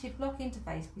block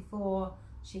interface before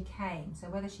she came, so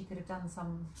whether she could have done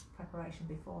some preparation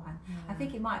beforehand. I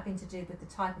think it might have been to do with the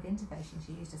type of interfacing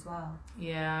she used as well.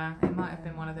 Yeah, it might have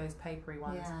been one of those papery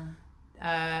ones.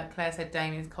 Yeah. Claire said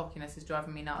Damien's cockiness is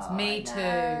driving me nuts. Me too.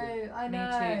 I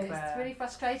know. Me too, Claire. It's really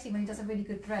frustrating when he does a really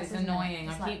good dress. It's annoying.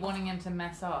 I keep wanting him to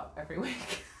mess up every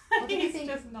week. He's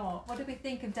just not. What did we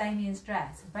think of Damien's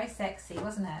dress? Very sexy,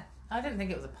 wasn't it? I didn't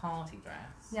think it was a party dress.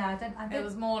 Yeah, I don't. It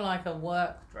was more like a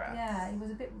work dress. Yeah,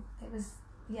 it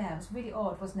was really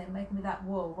odd, wasn't it? Making with that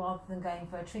wool rather than going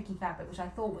for a tricky fabric, which I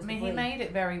thought was. I mean, he made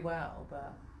it very well,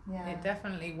 but it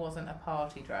definitely wasn't a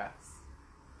party dress.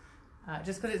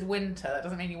 Just because it's winter, that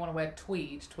doesn't mean you want to wear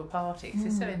tweed to a party. Because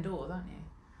you're still indoors, aren't you?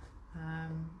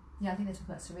 Yeah, I think they're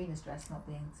talking about Serena's dress not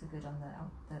being so good on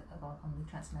the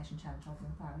transformation challenge rather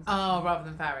than Farry's. Oh, rather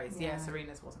than Farry's. Yeah,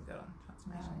 Serena's wasn't good on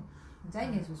transformation. Right. And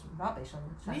Damien's was rubbish on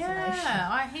the transformation.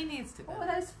 Yeah, he needs to go. What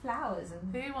were those flowers?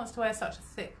 Who wants to wear such a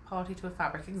thick party to a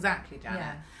fabric? Exactly, Janet.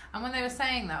 Yeah. And when they were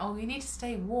saying that, you need to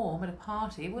stay warm at a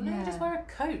party. Well, no, you just wear a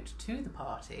coat to the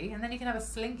party, and then you can have a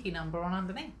slinky number on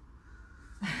underneath.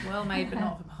 Well made, but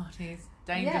not for parties.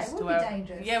 dangerous it would to be wear.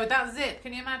 dangerous. Yeah, with that zip,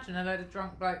 can you imagine a load of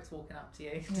drunk blokes walking up to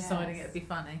you, deciding it'd be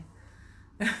funny?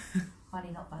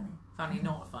 Funny, not funny. Funny,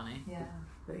 not funny. Yeah.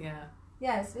 But yeah.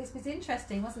 Yeah, it was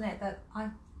interesting, wasn't it,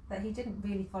 that he didn't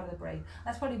really follow the brief.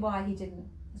 That's probably why he didn't.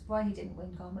 That's why he didn't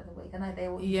win Garment of the Week. I know they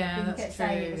all kept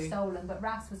saying it was stolen, but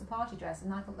Raf's was a party dress,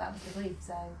 and I thought that was the brief.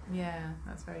 So yeah,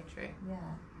 that's very true.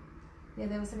 Yeah,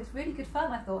 there was some. It's really good fun.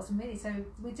 I thought some really. So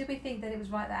we think that it was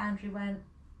right that Andrew went.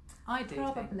 I do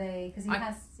probably because he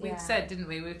has. We said, didn't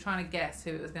we? We were trying to guess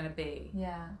who it was going to be.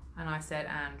 Yeah. And I said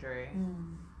Andrew.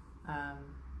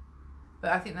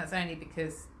 But I think that's only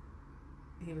because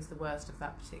he was the worst of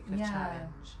that particular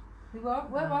challenge. We were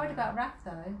worried about Raf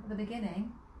though at the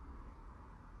beginning.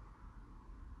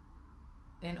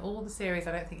 In all the series,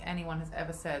 I don't think anyone has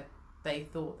ever said they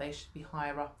thought they should be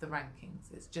higher up the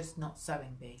rankings. It's just not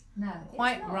sewing bee. No,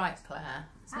 quite right, Claire.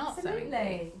 It's absolutely not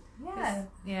sewing bee.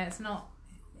 Yeah. It's not.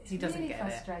 He it's doesn't really get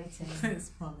frustrating. it. It's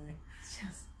funny.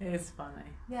 It's funny.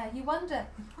 Yeah, you wonder,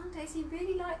 is he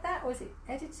really like that, or is it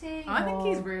editing? I think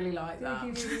he's really like that.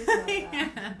 He really is like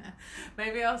that. Yeah.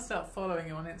 Maybe I'll start following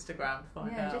him on Instagram to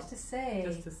find out. Just to see.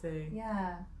 Just to see.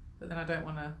 Yeah. But then I don't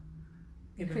want to.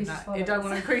 Increase his followers. You don't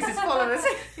want to increase his followers.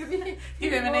 Give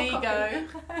him an ego.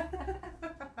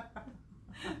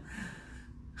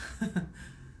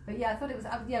 But yeah, I thought it was.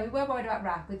 We were worried about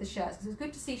Raf with the shirts because it was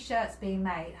good to see shirts being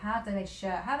made. How they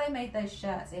made those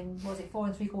shirts in 4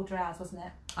 3/4 hours, wasn't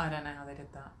it? I don't know how they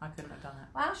did that. I couldn't have done it.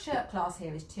 Well, our shirt class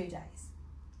here is 2 days.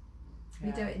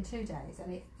 We do it in 2 days,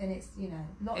 and it's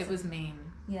lots. It was mean.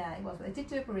 Yeah, it was. But they did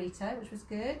do a burrito, which was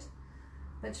good.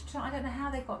 But I don't know how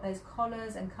they got those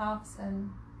collars and cuffs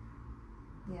and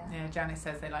Yeah, Janet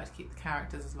says they like to keep the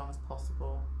characters as long as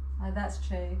possible. Oh, that's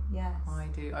true. Yes. I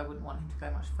do. I wouldn't want him to go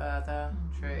much further.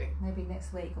 True. Maybe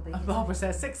next week will be. And Barbara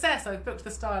says, "Success! I've booked the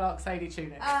Style Arc Sadie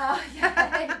tunic." Oh,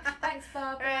 yeah. Thanks,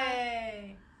 Barbara.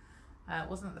 Hooray!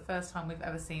 Wasn't it the first time we've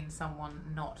ever seen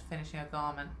someone not finishing a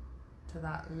garment to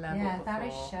that level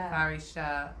before? Barry's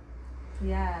shirt.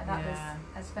 Yeah,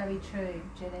 that's very true,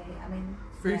 Ginny. I mean,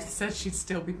 Ruth said she'd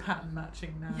still be pattern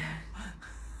matching now.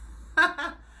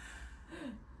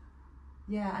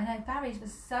 Yeah, I know. Barry's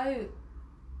was so.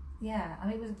 Yeah, I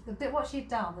mean, it was the bit what she'd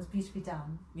done was beautifully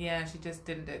done. Yeah, she just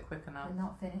didn't do it quick enough. But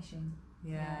not finishing.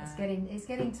 Yeah. It's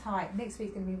getting tight. Next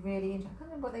week's going to be really interesting. I can't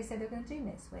remember what they said they were going to do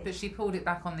next week. But she pulled it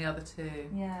back on the other two.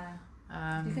 Yeah.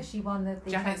 Because she won the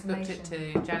Janet's booked it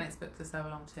too. Janet's booked the sew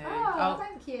along too. Oh,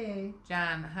 thank you.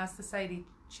 Jan, has the Sadie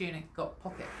tunic got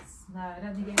pockets? No, I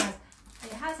don't think it has.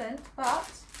 It hasn't, but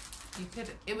you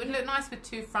could. It would look nice with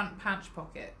 2 front patch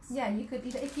pockets. Yeah, you could.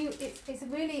 If you, it's a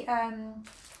really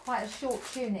quite a short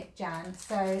tunic, Jan.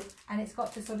 So and it's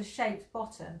got the sort of shaped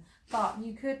bottom, but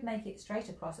you could make it straight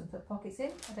across and put pockets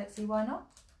in. I don't see why not.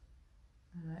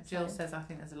 Jill says, I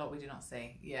think there's a lot we do not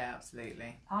see. Yeah,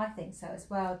 absolutely. I think so as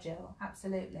well, Jill.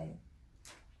 Absolutely.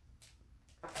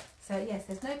 So yes,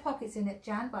 there's no pockets in it,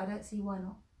 Jan, but I don't see why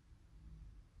not.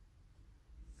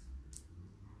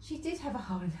 She did have a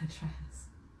hole in her dress.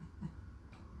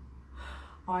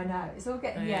 I know. It's all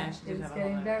getting, it was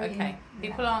getting very... Okay,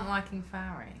 people aren't liking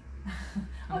Farry.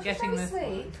 I'm getting she's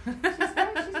very this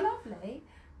sweet. She's lovely,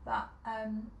 but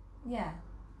yeah,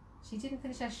 she didn't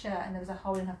finish her shirt and there was a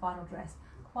hole in her final dress.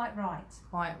 Quite right.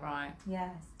 Quite right.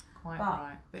 Yes.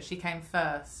 Right. But she came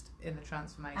first in the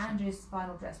transformation. Andrew's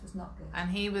final dress was not good.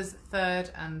 And he was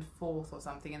 3rd and 4th or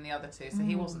something in the other 2, so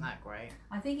he wasn't that great.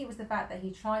 I think it was the fact that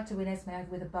he tried to win Esme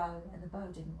over with a bow and the bow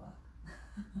didn't work.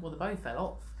 Well, the bow fell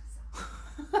off.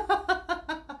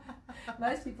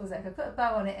 Most people say if I put a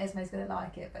bow on it, Esme's going to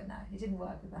like it, but no, it didn't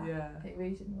work with that. Yeah. It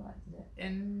really didn't work, did it?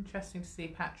 Interesting to see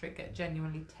Patrick get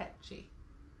genuinely tetchy.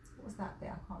 What was that bit?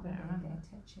 I can't remember him getting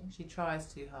tetchy. She tries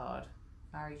too hard.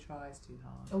 Farry tries too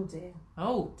hard. Oh dear.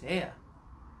 Oh dear.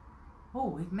 Oh,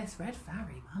 we've misread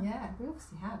Farry, Mum. Yeah, we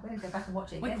obviously have. We're going to go back and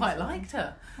watch it again. We quite liked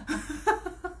her.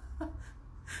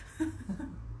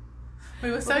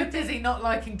 We were so busy not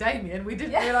liking Damien, we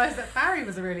didn't realise that Farry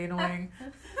was really annoying.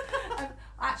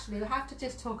 Actually, we have to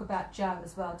just talk about Joe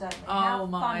as well, don't we? Oh, How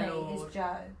my funny Lord. is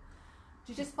Joe?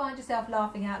 Do you just find yourself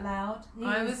laughing out loud?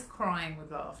 I was crying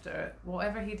with laughter.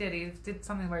 Whatever he did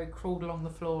something where he crawled along the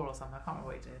floor or something. I can't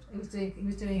remember what he did. He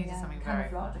was doing something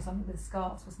camouflage or something with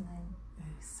scarves, wasn't he?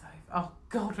 It was so. Oh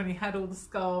God, when he had all the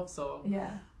scarves on.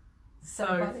 Yeah.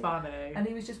 So funny. And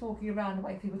he was just walking around and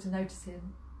waiting for people to notice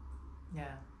him.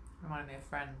 Yeah, reminded me of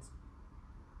Friends.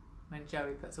 When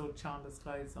Joey puts all Chandler's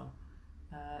clothes on.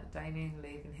 Damien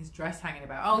leaving his dress hanging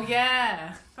about. Oh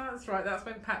yeah, that's right. That's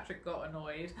when Patrick got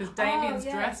annoyed because Damien's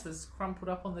dress was crumpled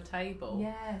up on the table.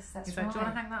 Yes, that's He's right. like, "Do you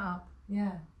want to hang that up?"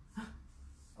 Yeah.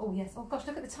 Oh yes. Oh gosh,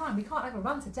 look at the time. We can't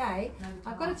overrun today. No,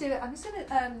 I've got to do it. I'm just going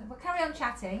to. We'll carry on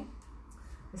chatting.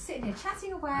 We're sitting here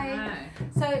chatting away.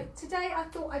 So today I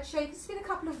thought I'd show you. It's been a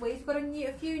couple of weeks. We've got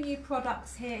a few new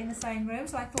products here in the sewing room.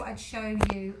 So I thought I'd show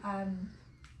you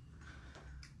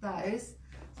those.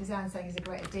 Suzanne's saying it's a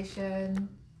great addition.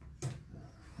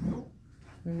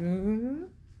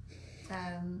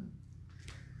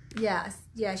 Yeah,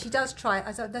 she does try.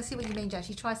 I see what you mean, Jen.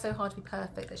 She tries so hard to be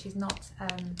perfect that she's not.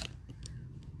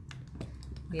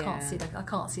 I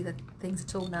can't see the things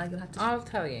at all now. You'll have to. I'll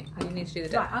tell you. You need to do the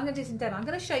demo. Right, I'm going to do some demo. I'm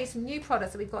going to show you some new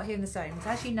products that we've got here in the sewing room.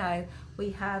 As you know,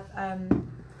 we have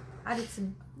added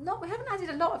some. We haven't added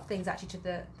a lot of things actually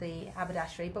to the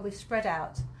haberdashery, but we've spread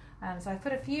out. So I've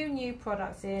put a few new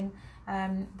products in.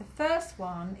 The first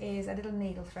one is a little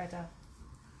needle threader.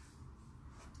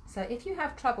 So if you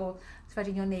have trouble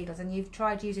threading your needles and you've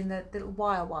tried using the little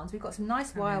wire ones, we've got some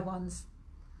nice wire ones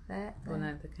there. Well,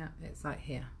 no, the cap, it's like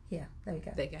here. Yeah, there we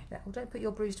go. There you go. There. Well, don't put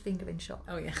your bruised finger in shot.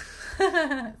 Oh, yeah.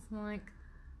 It's like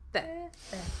there.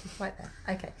 There, right there.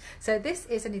 Okay, so this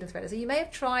is a needle threader. So you may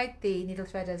have tried the needle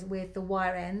threaders with the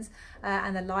wire ends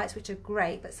and the lights, which are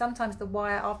great, but sometimes the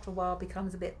wire after a while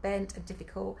becomes a bit bent and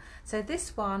difficult. So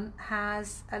this one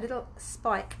has a little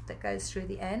spike that goes through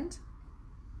the end.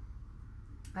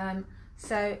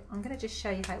 So I'm going to just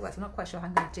show you how it works. I'm not quite sure how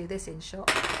I'm going to do this in shot.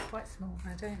 It's quite small.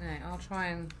 I don't know. I'll try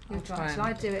and. Shall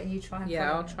I do it and you try and?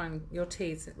 Yeah, I'll try and. Your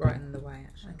tea's right in the way.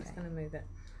 Actually, I'm just going to move it.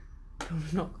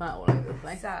 Knock that all over the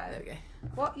place. So there we go.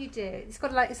 What you do, it's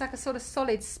like a sort of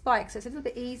solid spike, so it's a little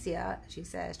bit easier. She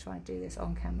says, try and do this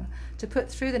on camera, to put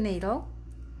through the needle,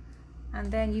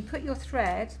 and then you put your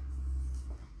thread.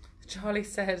 Charlie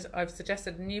said, I've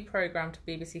suggested a new programme to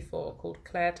BBC4 called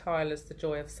Claire Tyler's The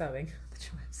Joy of Sewing. The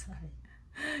Joy of Sewing.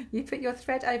 You put your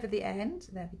thread over the end.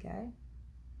 There we go.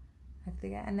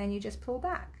 And then you just pull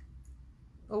back.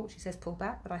 Oh, she says pull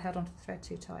back, but I held onto the thread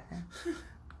too tight there.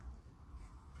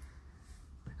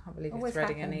 I can't believe you're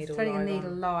threading a needle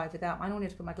live without. I normally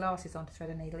have to put my glasses on to thread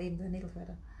a needle, even with a needle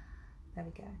threader. There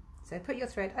we go. So put your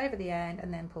thread over the end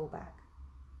and then pull back.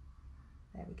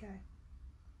 There we go.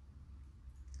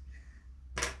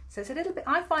 So it's a little bit,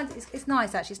 I find it's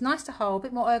nice actually, it's nice to hold, a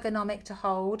bit more ergonomic to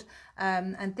hold,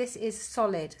 and this is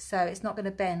solid, so it's not going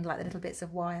to bend like the little bits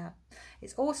of wire.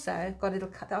 It's also got a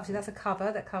little, obviously that's a cover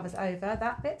that covers over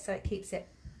that bit, so it keeps it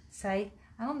safe,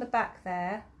 and on the back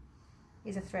there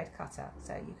is a thread cutter,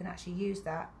 so you can actually use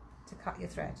that to cut your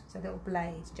thread, so a little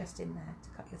blade just in there to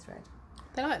cut your thread.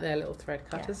 They like their little thread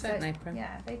cutters, don't they, Prim?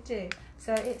 Yeah, they do.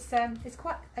 So it's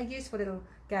quite a useful little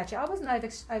gadget. I wasn't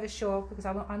over sure because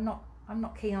I'm not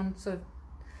keen on sort of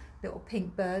little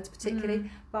pink birds particularly,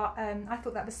 but I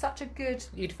thought that was such a good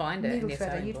You'd find it needle in your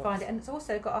threader. sewing You'd box. find it, and it's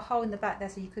also got a hole in the back there,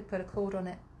 so you could put a cord on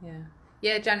it.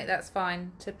 Yeah, Janet, that's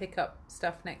fine to pick up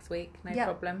stuff next week. No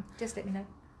problem. Just let me know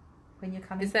when you're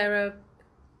coming. Is there a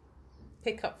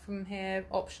pick up from here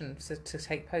option to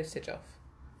take postage off?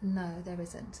 No, there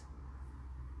isn't.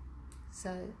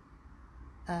 So,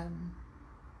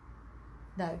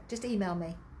 no, just email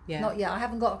me. Yeah. Not yet. I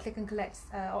haven't got a click and collect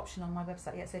option on my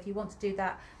website yet. So if you want to do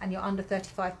that and you're under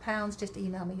 £35, just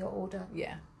email me your order.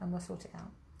 Yeah. And we'll sort it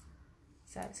out.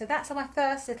 So that's my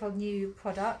first little new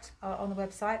product on the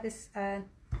website. This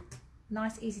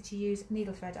nice, easy to use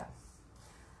needle threader.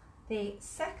 The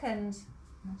second,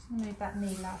 I'm just going to move that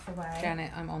needle out of the way.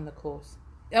 Janet, I'm on the course.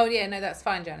 Oh yeah, no, that's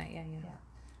fine, Janet. Yeah.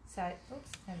 So,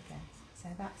 oops, there we go. So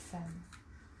that's.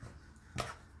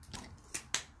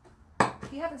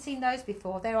 If you haven't seen those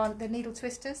before, they're needle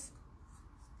twisters.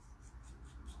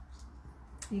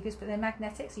 They're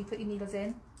magnetic, so you put your needles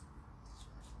in.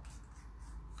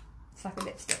 It's like a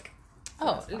lipstick.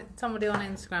 So somebody on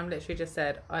Instagram literally just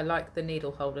said, I like the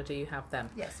needle holder, do you have them?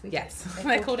 Yes, we Yes. do.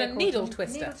 They're called a needle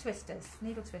twister.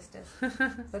 Needle twisters.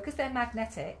 But because they're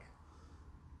magnetic,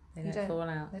 They don't fall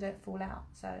out. They don't fall out,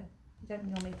 so you don't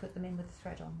normally put them in with the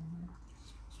thread on.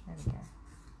 There we go.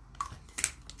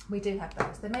 We do have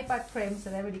those. They're made by Prim, so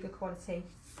they're really good quality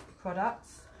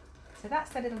products. So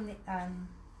that's the little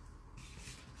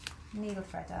needle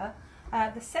threader.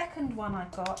 The second one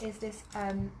I've got is this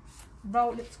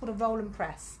it's called a roll and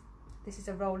press. This is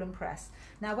a roll and press.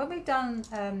 Now when we've done,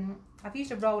 I've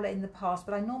used a roller in the past,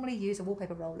 but I normally use a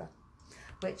wallpaper roller,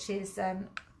 which is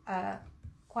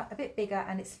quite a bit bigger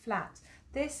and it's flat.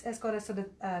 This has got a sort of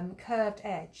curved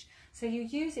edge. So you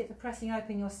use it for pressing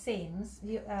open your seams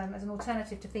as an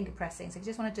alternative to finger pressing. So if you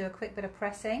just want to do a quick bit of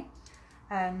pressing,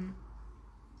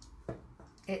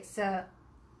 it's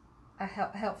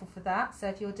helpful for that. So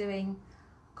if you're doing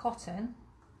cotton,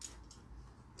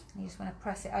 you just want to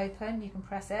press it open, you can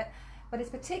press it. But it's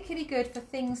particularly good for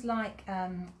things like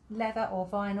leather or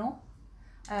vinyl,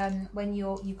 when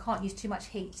you can't use too much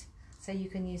heat. So you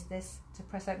can use this to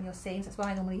press open your seams. That's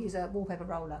why I normally use a wallpaper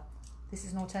roller. This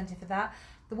is an alternative for that.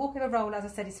 The wallpaper roller, as I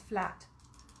said, is flat,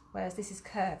 whereas this is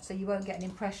curved, so you won't get an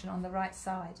impression on the right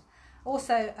side.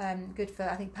 Also good for,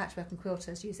 I think, patchwork and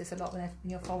quilters use this a lot when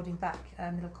you're folding back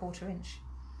little 1/4 inch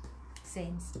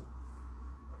seams.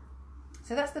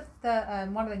 So that's the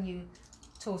one of the new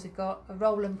tools we've got, a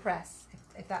roll and press,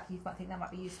 if that you might think that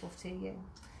might be useful to you.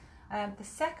 The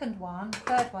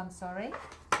third one, sorry.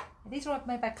 These are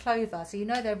made by Clover, so you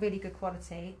know they're really good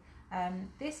quality.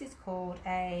 This is called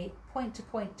a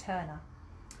point-to-point turner.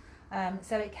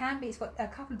 So it can be, it's got a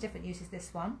couple of different uses,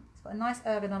 this one. It's got a nice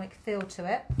ergonomic feel to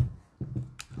it.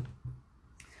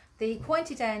 The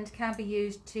pointed end can be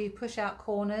used to push out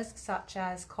corners such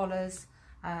as collars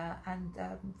and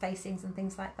facings and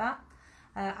things like that.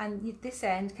 And this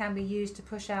end can be used to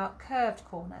push out curved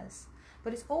corners.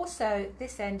 But it's also,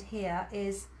 this end here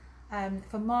is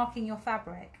for marking your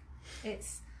fabric.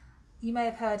 You may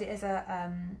have heard it as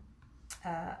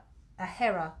a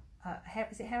Hera,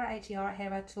 is it Hera, H-E-R,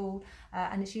 Hera tool,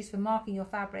 and it's used for marking your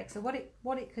fabric. So what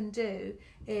it can do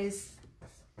is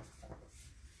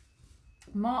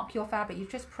mark your fabric.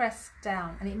 You've just pressed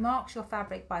down and it marks your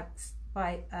fabric by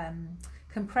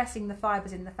compressing the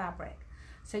fibres in the fabric.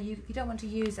 So you don't want to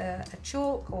use a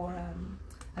chalk or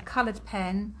a coloured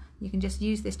pen. You can just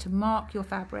use this to mark your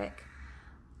fabric.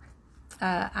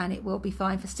 And it will be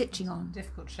fine for stitching on.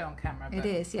 Difficult to show on camera, but it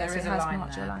is, yes, it has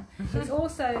marked your line. It's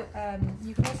also,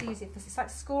 you can also use it for, it's like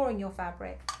scoring your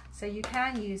fabric. So you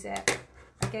can use it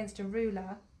against a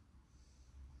ruler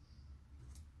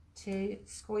to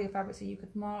score your fabric, so you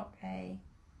could mark a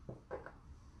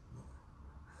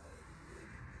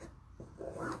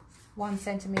 1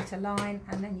 centimetre line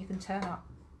and then you can turn up.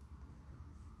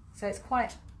 So it's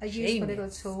quite a useful little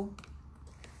tool.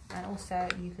 And also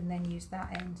you can then use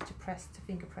that end to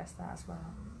finger press that as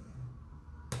well.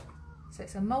 So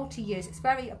it's a multi-use. It's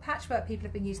patchwork people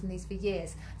have been using these for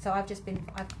years. So I've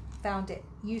found it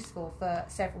useful for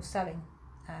several sewing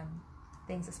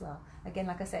things as well. Again,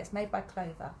 like I said, it's made by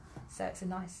Clover, so it's a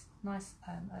nice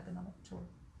ergonomic tool.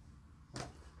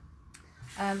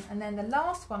 And then the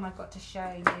last one I've got to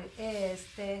show you is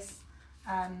this.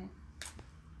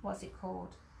 What's it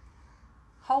called?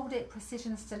 Hold It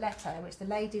Precision Stiletto, which the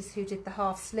ladies who did the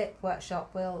half slip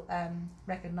workshop will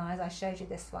recognise. I showed you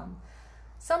this one.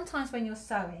 Sometimes when you're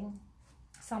sewing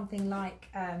something like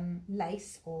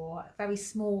lace or very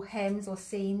small hems or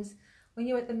seams, when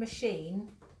you're at the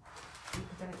machine, I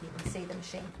don't know if you can see the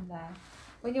machine from there.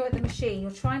 When you're at the machine,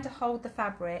 you're trying to hold the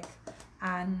fabric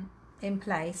in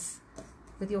place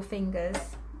with your fingers,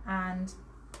 and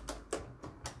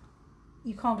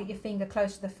you can't get your finger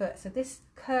close to the foot. So this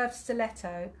curved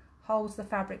stiletto holds the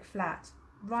fabric flat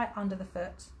right under the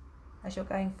foot as you're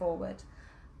going forward.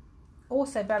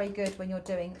 Also very good when you're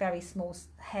doing very small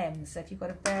hems. So if you've got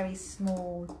a very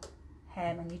small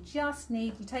hem and you're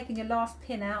taking your last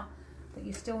pin out, but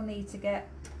you still need to get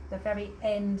the very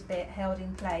end bit held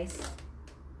in place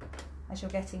as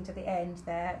you're getting to the end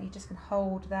there, you just can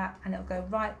hold that and it'll go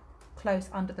right close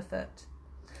under the foot.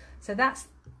 So that's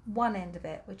one end of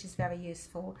it, which is very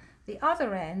useful. The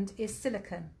other end is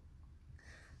silicone.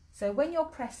 So when you're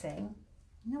pressing,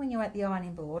 you know, when you're at the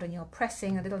ironing board and you're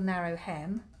pressing a little narrow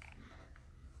hem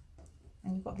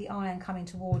and you've got the iron coming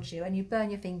towards you and you burn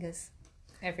your fingers.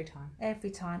 Every time. Every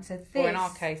time. So this, or in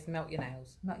our case, melt your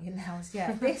nails. Melt your nails,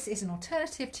 yeah. This is an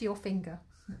alternative to your finger.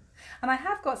 And I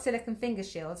have got silicone finger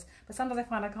shields, but sometimes I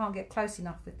find I can't get close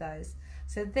enough with those.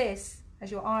 So this, as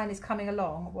your iron is coming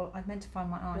along, well, I meant to find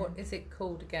my iron. What is it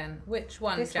called again? Which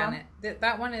one, this Janet? One?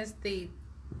 That one is the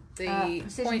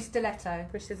precision stiletto.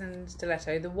 Precision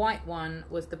stiletto. The white one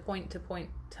was the point-to-point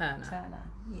turner. Turner,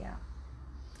 yeah.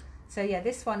 So yeah,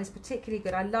 this one is particularly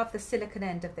good. I love the silicone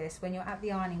end of this when you're at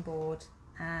the ironing board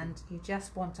and you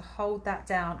just want to hold that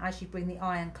down as you bring the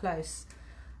iron close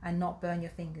and not burn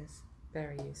your fingers.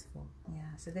 Very useful. Yeah,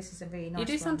 so this is a really nice one. You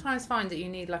do sometimes find that you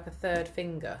need like a third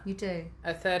finger. You do.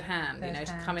 A third hand,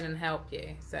 to come in and help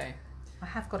you. So I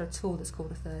have got a tool that's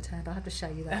called a third hand. I'll have to show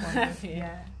you that one.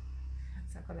 Yeah.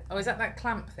 So I've got is that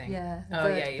clamp thing? Yeah.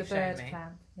 Yeah, you've shown me.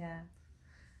 Clamp. Yeah.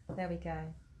 There we go.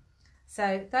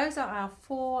 So those are our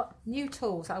 4 new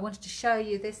tools that I wanted to show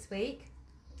you this week.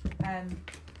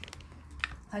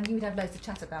 I knew we'd have loads to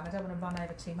chat about. I don't want to run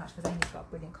over too much because Amy's got a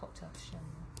brilliant cocktail to show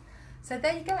you. So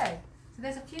there you go. So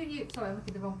there's a few new. Sorry, I'm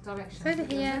looking the wrong direction. Over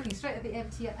here. I'm looking straight at the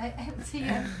empty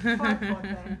tripod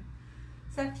there.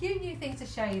 So a few new things to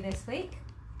show you this week.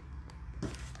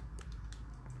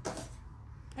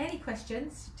 Any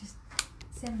questions? Just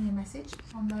send me a message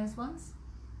on those ones.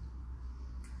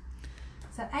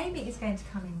 So Amy is going to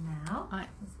come in now.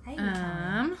 It's Amy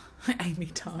time. Amy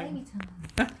time. Amy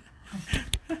time.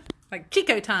 Like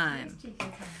Chico time. It's Chico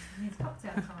time. It's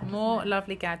cocktail time. More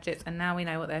lovely gadgets, and now we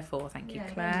know what they're for. Thank you,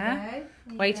 Claire.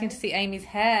 There you Waiting go. to see Amy's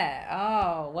hair.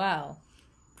 Oh, well.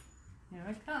 Here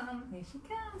I come. Here she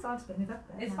comes. I'll spin it up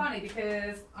there. It's funny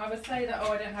because I would say that,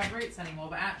 I don't have roots anymore,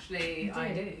 but actually You do.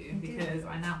 I do You do. because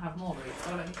I now have more roots.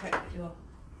 Oh, let me check that you're...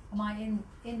 Am I in?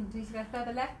 Do you need to go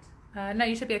further left? No,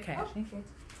 you should be okay, Oh, actually. good.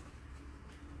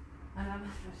 I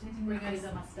just need to bring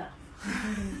over my stuff.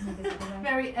 Very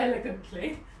Very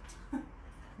elegantly.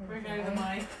 Bring over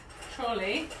my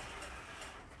trolley.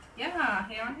 Yeah,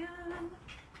 here I am.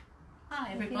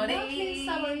 Hi, everybody. Lovely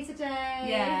summery today.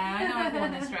 Yeah, I know I've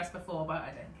worn this dress before, but I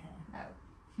don't care.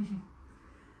 Oh.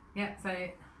 Yeah, so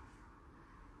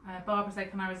Barbara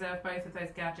said, can I reserve both of those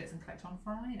gadgets and collect on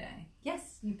Friday?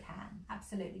 Yes, you can.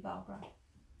 Absolutely, Barbara.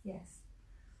 Yes.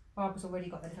 Barbara's already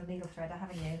got the little needle threader,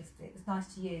 haven't you? It was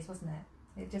nice to use, wasn't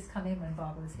it? It just come in when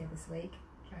Barbara was here this week.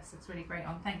 Dress looks really great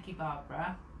on. Thank you,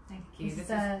 Barbara. Thank you. This is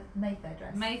a Mayfair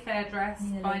dress. Mayfair dress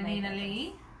Nina by Lee Nina Mayfair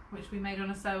Lee, which we made on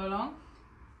a sew along.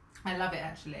 I love it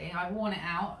actually. I've worn it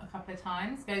out a couple of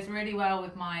times. Goes really well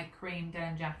with my cream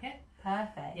denim jacket.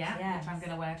 Perfect. Yeah, yes. which I'm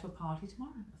going to wear to a party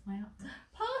tomorrow. That's my outfit.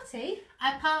 Party?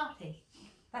 A party.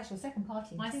 That's your second party.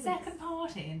 In My 2 second weeks.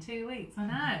 party in 2 weeks. I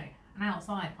know. An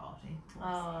outside party.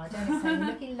 Oh, Janet, you're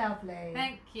looking lovely.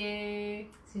 Thank you.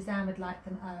 Suzanne would like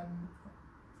them.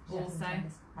 Also,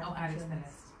 add it to the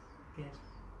list. Good.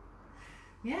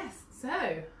 Yes.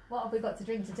 So What have we got to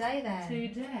drink today then?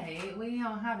 today we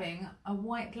are having a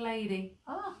white lady.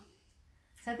 Oh,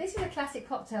 so this is a classic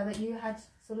cocktail that you had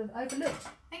sort of overlooked.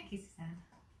 Thank you, Suzanne.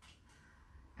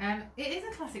 It is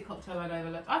a classic cocktail I'd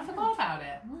overlooked. I forgot about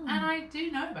it. Mm. And I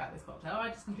do know about this cocktail. I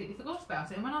just completely forgot about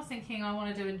it. And when I was thinking I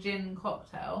want to do a gin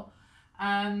cocktail,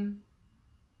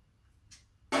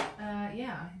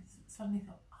 yeah, I suddenly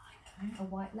thought, I know. A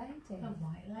white lady. A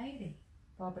white lady.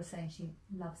 Barbara's saying she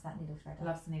loves that needle threader.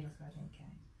 Loves the needle thread. Okay.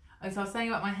 Oh, so I was saying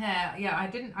about my hair. Yeah,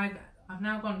 I've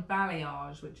now gone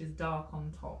balayage, which is dark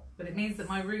on top. But it means that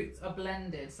my roots are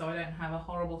blended, so I don't have a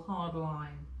horrible hard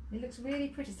line. It looks really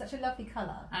pretty. Such a lovely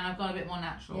colour. And I've gone a bit more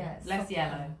natural. Yeah, it's less soft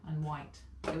yellow yellow. and white.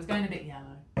 It was going a bit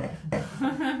yellow.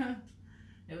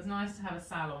 It was nice to have a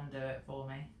salon do it for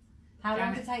me. How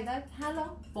long Janet- to take though? How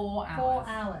long? 4 hours. 4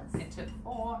 hours. It took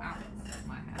 4 hours. That's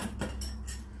my hair.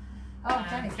 Oh,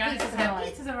 Janet's Janet pizza's said, arrived.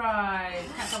 pizza's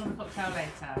arrived. Catch up on the cocktail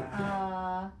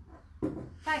later.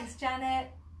 Thanks,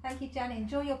 Janet. Thank you, Janet.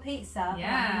 Enjoy your pizza.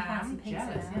 Yeah, fancy I'm pizza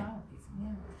jealous. now. Yeah, I want pizza.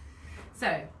 Yeah.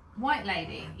 So, white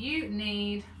lady. You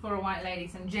need, for a white lady,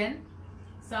 some gin,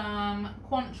 some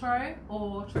Cointreau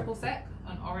or triple sec,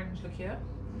 an orange liqueur.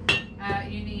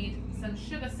 You need some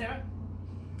sugar syrup.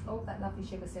 Oh, that lovely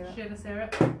sugar syrup.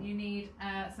 You need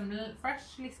some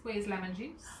freshly squeezed lemon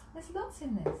juice. There's lots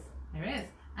in this. There is.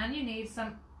 And you need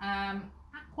some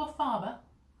Aqua Faba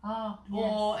Oh,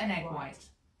 or yes. an egg white.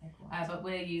 Egg white. But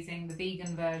we're using the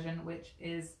vegan version, which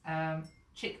is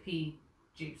chickpea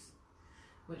juice,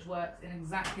 which works in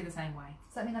exactly the same way.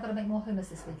 Does that mean I've got to make more hummus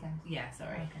this weekend? Yeah,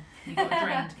 sorry. Okay. You've got a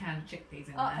drained can of chickpeas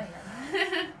in Oh, there.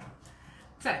 thank you.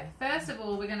 So, first of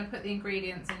all, we're going to put the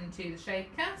ingredients into the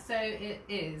shaker. So it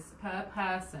is, per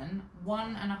person,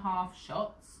 1.5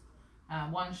 shots.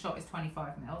 1 shot is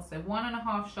 25 ml. So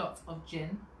 1.5 shots of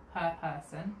gin per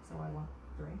person. So I want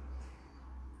 3.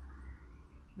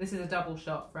 This is a double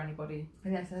shot for anybody.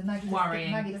 Yeah, so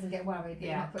Worrying. Maggie doesn't get worried that Yeah.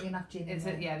 you're not putting enough gin in It's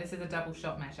there. yeah, this is a double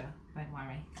shot measure. Don't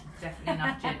worry. Definitely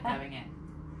enough gin going in.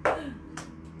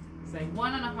 So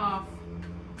 1.5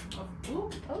 of... Ooh.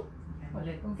 Oh,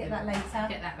 Okay, we'll get that later.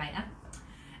 Get that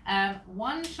later.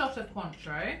 1 shot of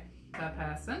Cointreau per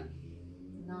person.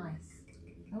 Nice.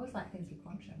 I always like things with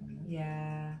Cointreau in them.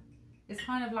 Yeah. It's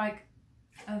kind of like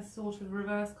a sort of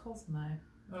reverse Cosmo.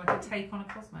 Or like a take on a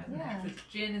Cosmo, isn't Yeah. it? So it's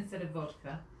gin instead of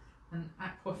vodka and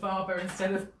Aqua Faba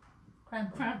instead of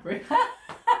cranberry.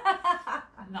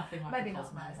 Nothing like Maybe a not.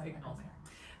 Cosmo. No, it's not Ignore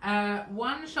like me.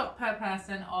 1 shot per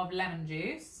person of lemon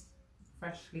juice.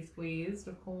 Freshly squeezed,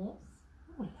 of course.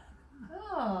 Oh,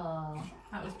 Oh,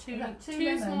 that was two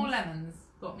two small lemons? lemons.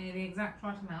 Got me the exact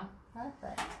right amount.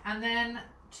 perfect. And then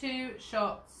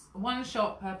 1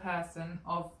 shot per person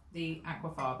of the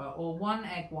Aqua Faba, or 1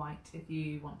 egg white if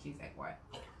you want to use egg white.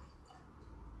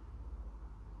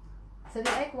 So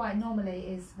the egg white normally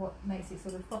is what makes it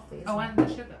sort of frothy, isn't Oh, it? and the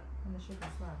sugar. And the sugar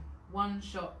as well. 1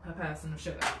 shot per person of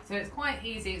sugar. So it's quite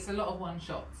easy. It's a lot of 1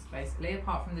 shots basically,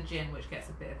 apart from the gin, which gets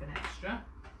a bit of an extra.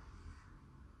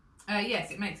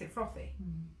 Yes, it makes it frothy.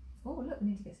 Oh, look, we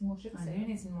need to get some more sugar I do syrup.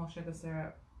 need some more sugar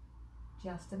syrup.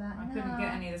 Just about I enough. couldn't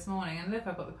get any this morning, and look,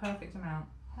 I've got the perfect amount.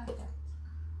 Perfect.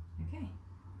 Okay,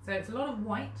 so it's a lot of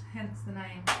white, hence the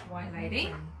name White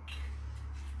Lady.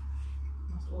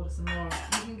 Must order some more.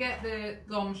 You can get the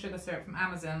Gom sugar syrup from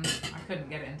Amazon. I couldn't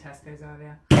get it in Tesco's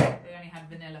earlier. They only had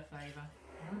vanilla flavour.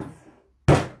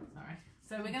 Sorry.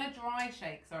 So we're going to dry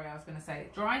shake. Sorry, I was going to say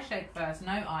dry shake first,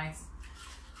 no ice.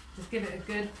 Just give it a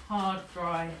good hard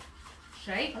dry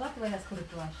shake. I like the way that's called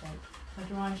a dry shake. A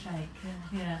dry shake.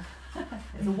 Yeah.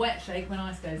 It's a wet shake when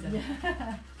ice goes in.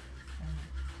 Yeah.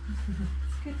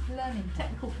 It's good learning,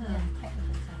 technical term. Yeah.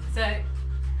 Technical term. So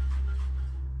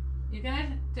you're going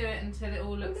to do it until it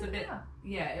all looks a bit,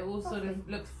 it all sort of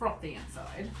looks frothy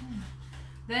inside.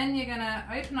 Then you're going to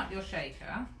open up your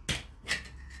shaker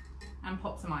and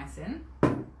pop some ice in.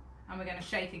 And we're going to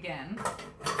shake again.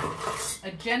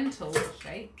 A gentle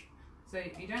shake. So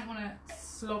you don't want to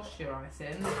slosh your ice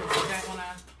in because you don't want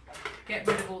to get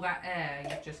rid of all that air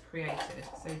you've just created.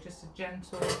 So just a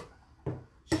gentle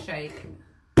shake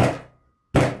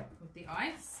with the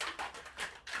ice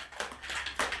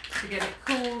to get it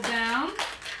cooled down.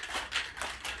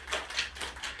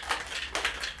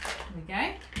 There we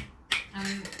go.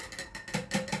 And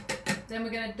then we're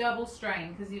going to double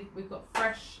strain because we've got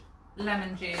fresh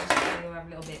lemon juice, so you'll have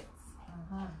little bits.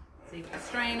 So you've got a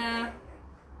strainer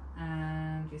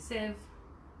and your sieve.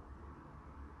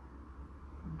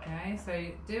 Okay, so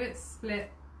do it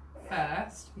split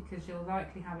first because you'll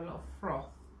likely have a lot of froth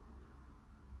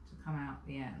to come out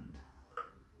the end.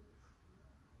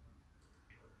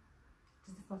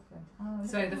 Does the froth go? Oh,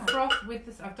 So the froth with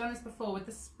this, I've done this before with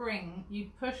the spring, you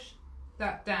push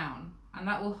that down and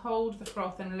that will hold the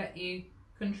froth and let you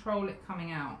control it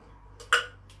coming out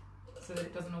so that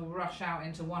it doesn't all rush out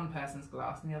into one person's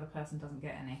glass and the other person doesn't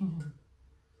get any.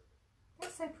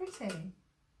 That's so pretty.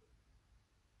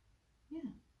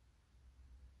 Yeah.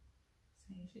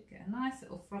 So you should get a nice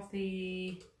little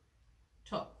frothy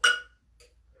top.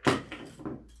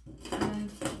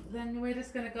 And then we're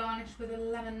just going to garnish with a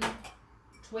lemon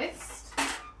twist.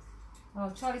 Oh,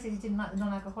 Charlie said he didn't like the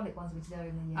non-alcoholic ones we did earlier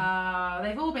in the year.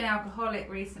 They've all been alcoholic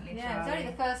recently, Yeah, Charlie. it's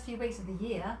only the first few weeks of the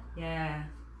year. Yeah.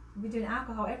 We've been doing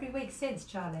alcohol every week since,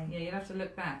 Charlie. Yeah, you'll have to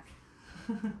look back.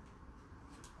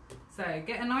 So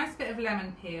get a nice bit of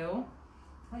lemon peel.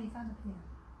 Oh, you found a peel.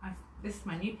 This is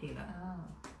my new peeler.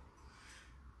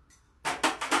 Oh.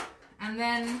 And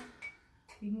then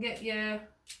you can get your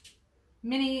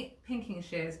mini pinking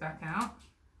shears back out.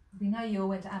 We know you all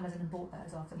went to Amazon and bought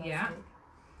those after last week.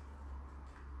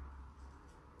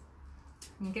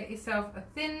 And get yourself a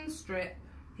thin strip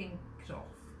pinking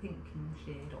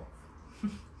sheared off.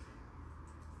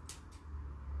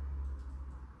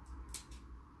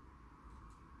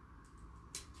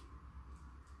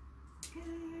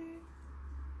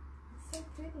 It's so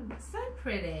pretty. It's so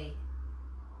pretty.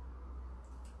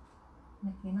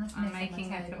 Making a nice mess I'm making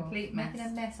on my a table. complete mess. Making a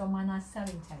mess on my nice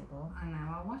sewing table. I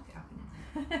know, I'll wipe it up in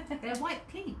it. They're white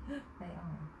clean. They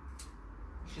are.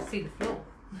 You should see the floor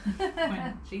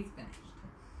when she's finished.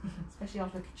 Especially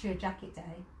after the Couture jacket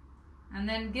day. And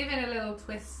then give it a little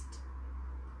twist.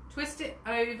 Twist it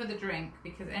over the drink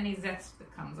because any zest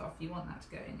that comes off, you want that to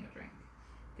go in your drink.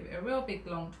 Give it a real big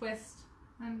long twist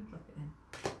and drop it in.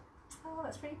 Oh,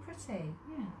 that's really pretty.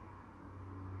 Yeah.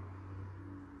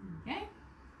 Okay.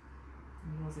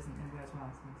 And yours isn't going to go as well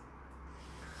as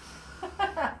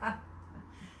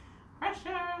this.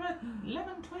 Pressure,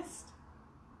 lemon twist.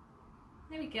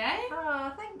 There we go.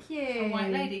 Oh, thank you. A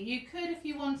White Lady. You could, if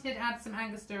you wanted, add some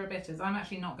Angostura bitters. I'm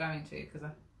actually not going to because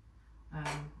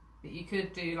but you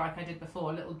could do like I did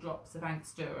before, little drops of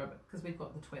Angostura, but because we've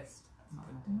got the twist. I'm not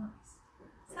going to do that. Nice.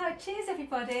 So, cheers,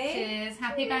 everybody. Cheers.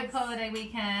 Happy Bank Holiday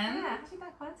weekend. Yeah, happy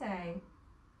Bank Holiday.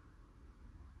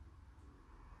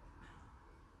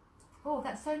 Oh,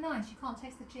 that's so nice. You can't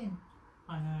taste the gin.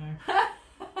 I know.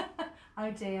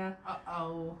 Oh dear.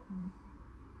 Uh-oh.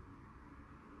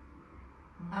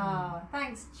 Oh,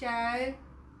 thanks, Joe.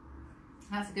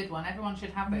 That's a good one. Everyone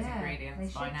should have those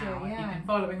ingredients by now. Do, If you've been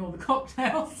following all the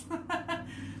cocktails.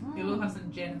 You'll all have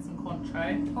some gin and some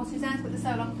Cointreau. Oh, Suzanne's put the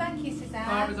soul on. Thank you, Suzanne.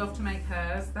 Barbara's off to make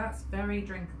hers. That's very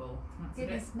drinkable. That's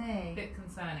Goodness a bit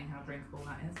concerning how drinkable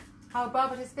that is. Oh,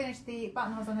 Barbara just finished the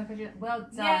buttonholes on her vagina. Well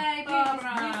done. Yay,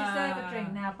 Barbara. You deserve a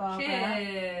drink now, Barbara.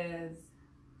 Cheers.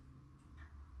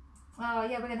 Oh,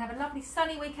 yeah, we're going to have a lovely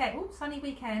sunny weekend. Oh, sunny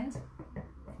weekend.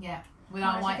 Yeah, with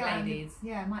our white ladies.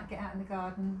 Yeah, might get out in the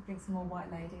garden, drink some more white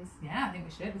ladies. Yeah, I think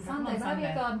we should. Sunday, we're having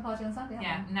a garden party on Sunday,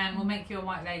 yeah, Nan, we'll make you a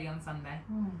white lady on Sunday.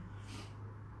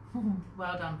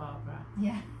 Well done, Barbara.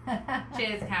 Yeah.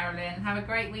 Cheers, Carolyn. Have a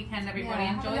great weekend, everybody.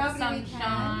 Yeah, enjoy the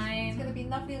sunshine. It's going to be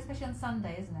lovely, especially on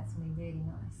Sunday, isn't it? It's going to be really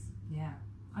nice. Yeah.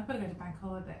 I've got to go to bank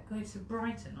holiday. Go to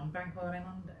Brighton on bank holiday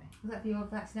Monday. Was that for your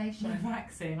vaccination? My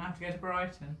vaccine. I have to go to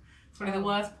Brighton. It's probably the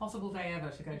worst possible day ever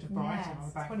to go to Brighton on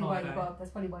a bank holiday. That's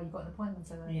probably why you got an appointment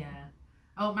so early. Yeah.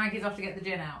 Oh, Maggie's off to get the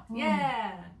gin out. Mm.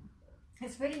 Yeah.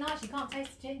 It's really nice. You can't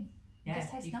taste the gin. Yeah, it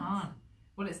just tastes you nice. can't.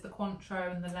 Well, it's the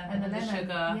Cointreau and the lemon and the sugar.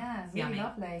 Yeah, it's really yummy.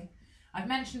 lovely. I've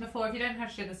mentioned before, if you don't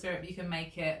have sugar syrup, you can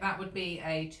make it. That would be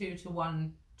a 2 to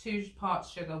 1, 2 parts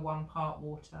sugar, 1 part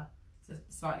water. It's a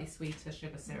slightly sweeter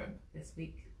sugar syrup this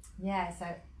week. Yeah, so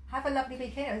have a lovely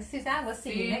weekend. Suzanne, we'll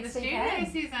see you next weekend.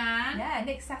 Suzanne. Yeah,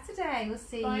 next Saturday we'll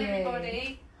see Bye, you.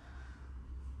 everybody.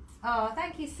 Oh,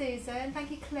 thank you, Susan.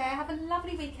 Thank you, Claire. Have a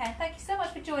lovely weekend. Thank you so much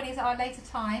for joining us at our later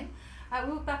time.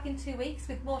 We'll be back in 2 weeks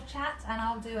with more chat, and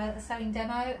I'll do a sewing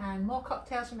demo and more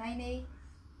cocktails from Amy.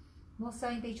 More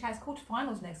Sewing Bee chats.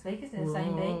 Quarterfinals next week, isn't it?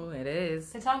 Sewing Bee. Oh, it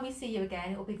is. The time we see you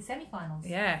again, it will be the semi-finals.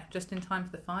 Yeah, just in time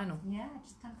for the final. Yeah,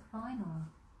 just time for the final.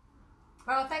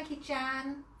 Well, thank you,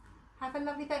 Jan. Have a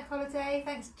lovely bank holiday.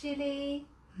 Thanks, Jilly.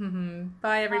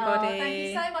 Bye, everybody. Oh, thank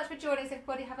you so much for joining us,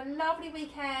 everybody. Have a lovely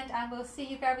weekend, and we'll see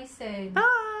you very soon.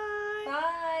 Bye.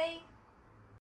 Bye.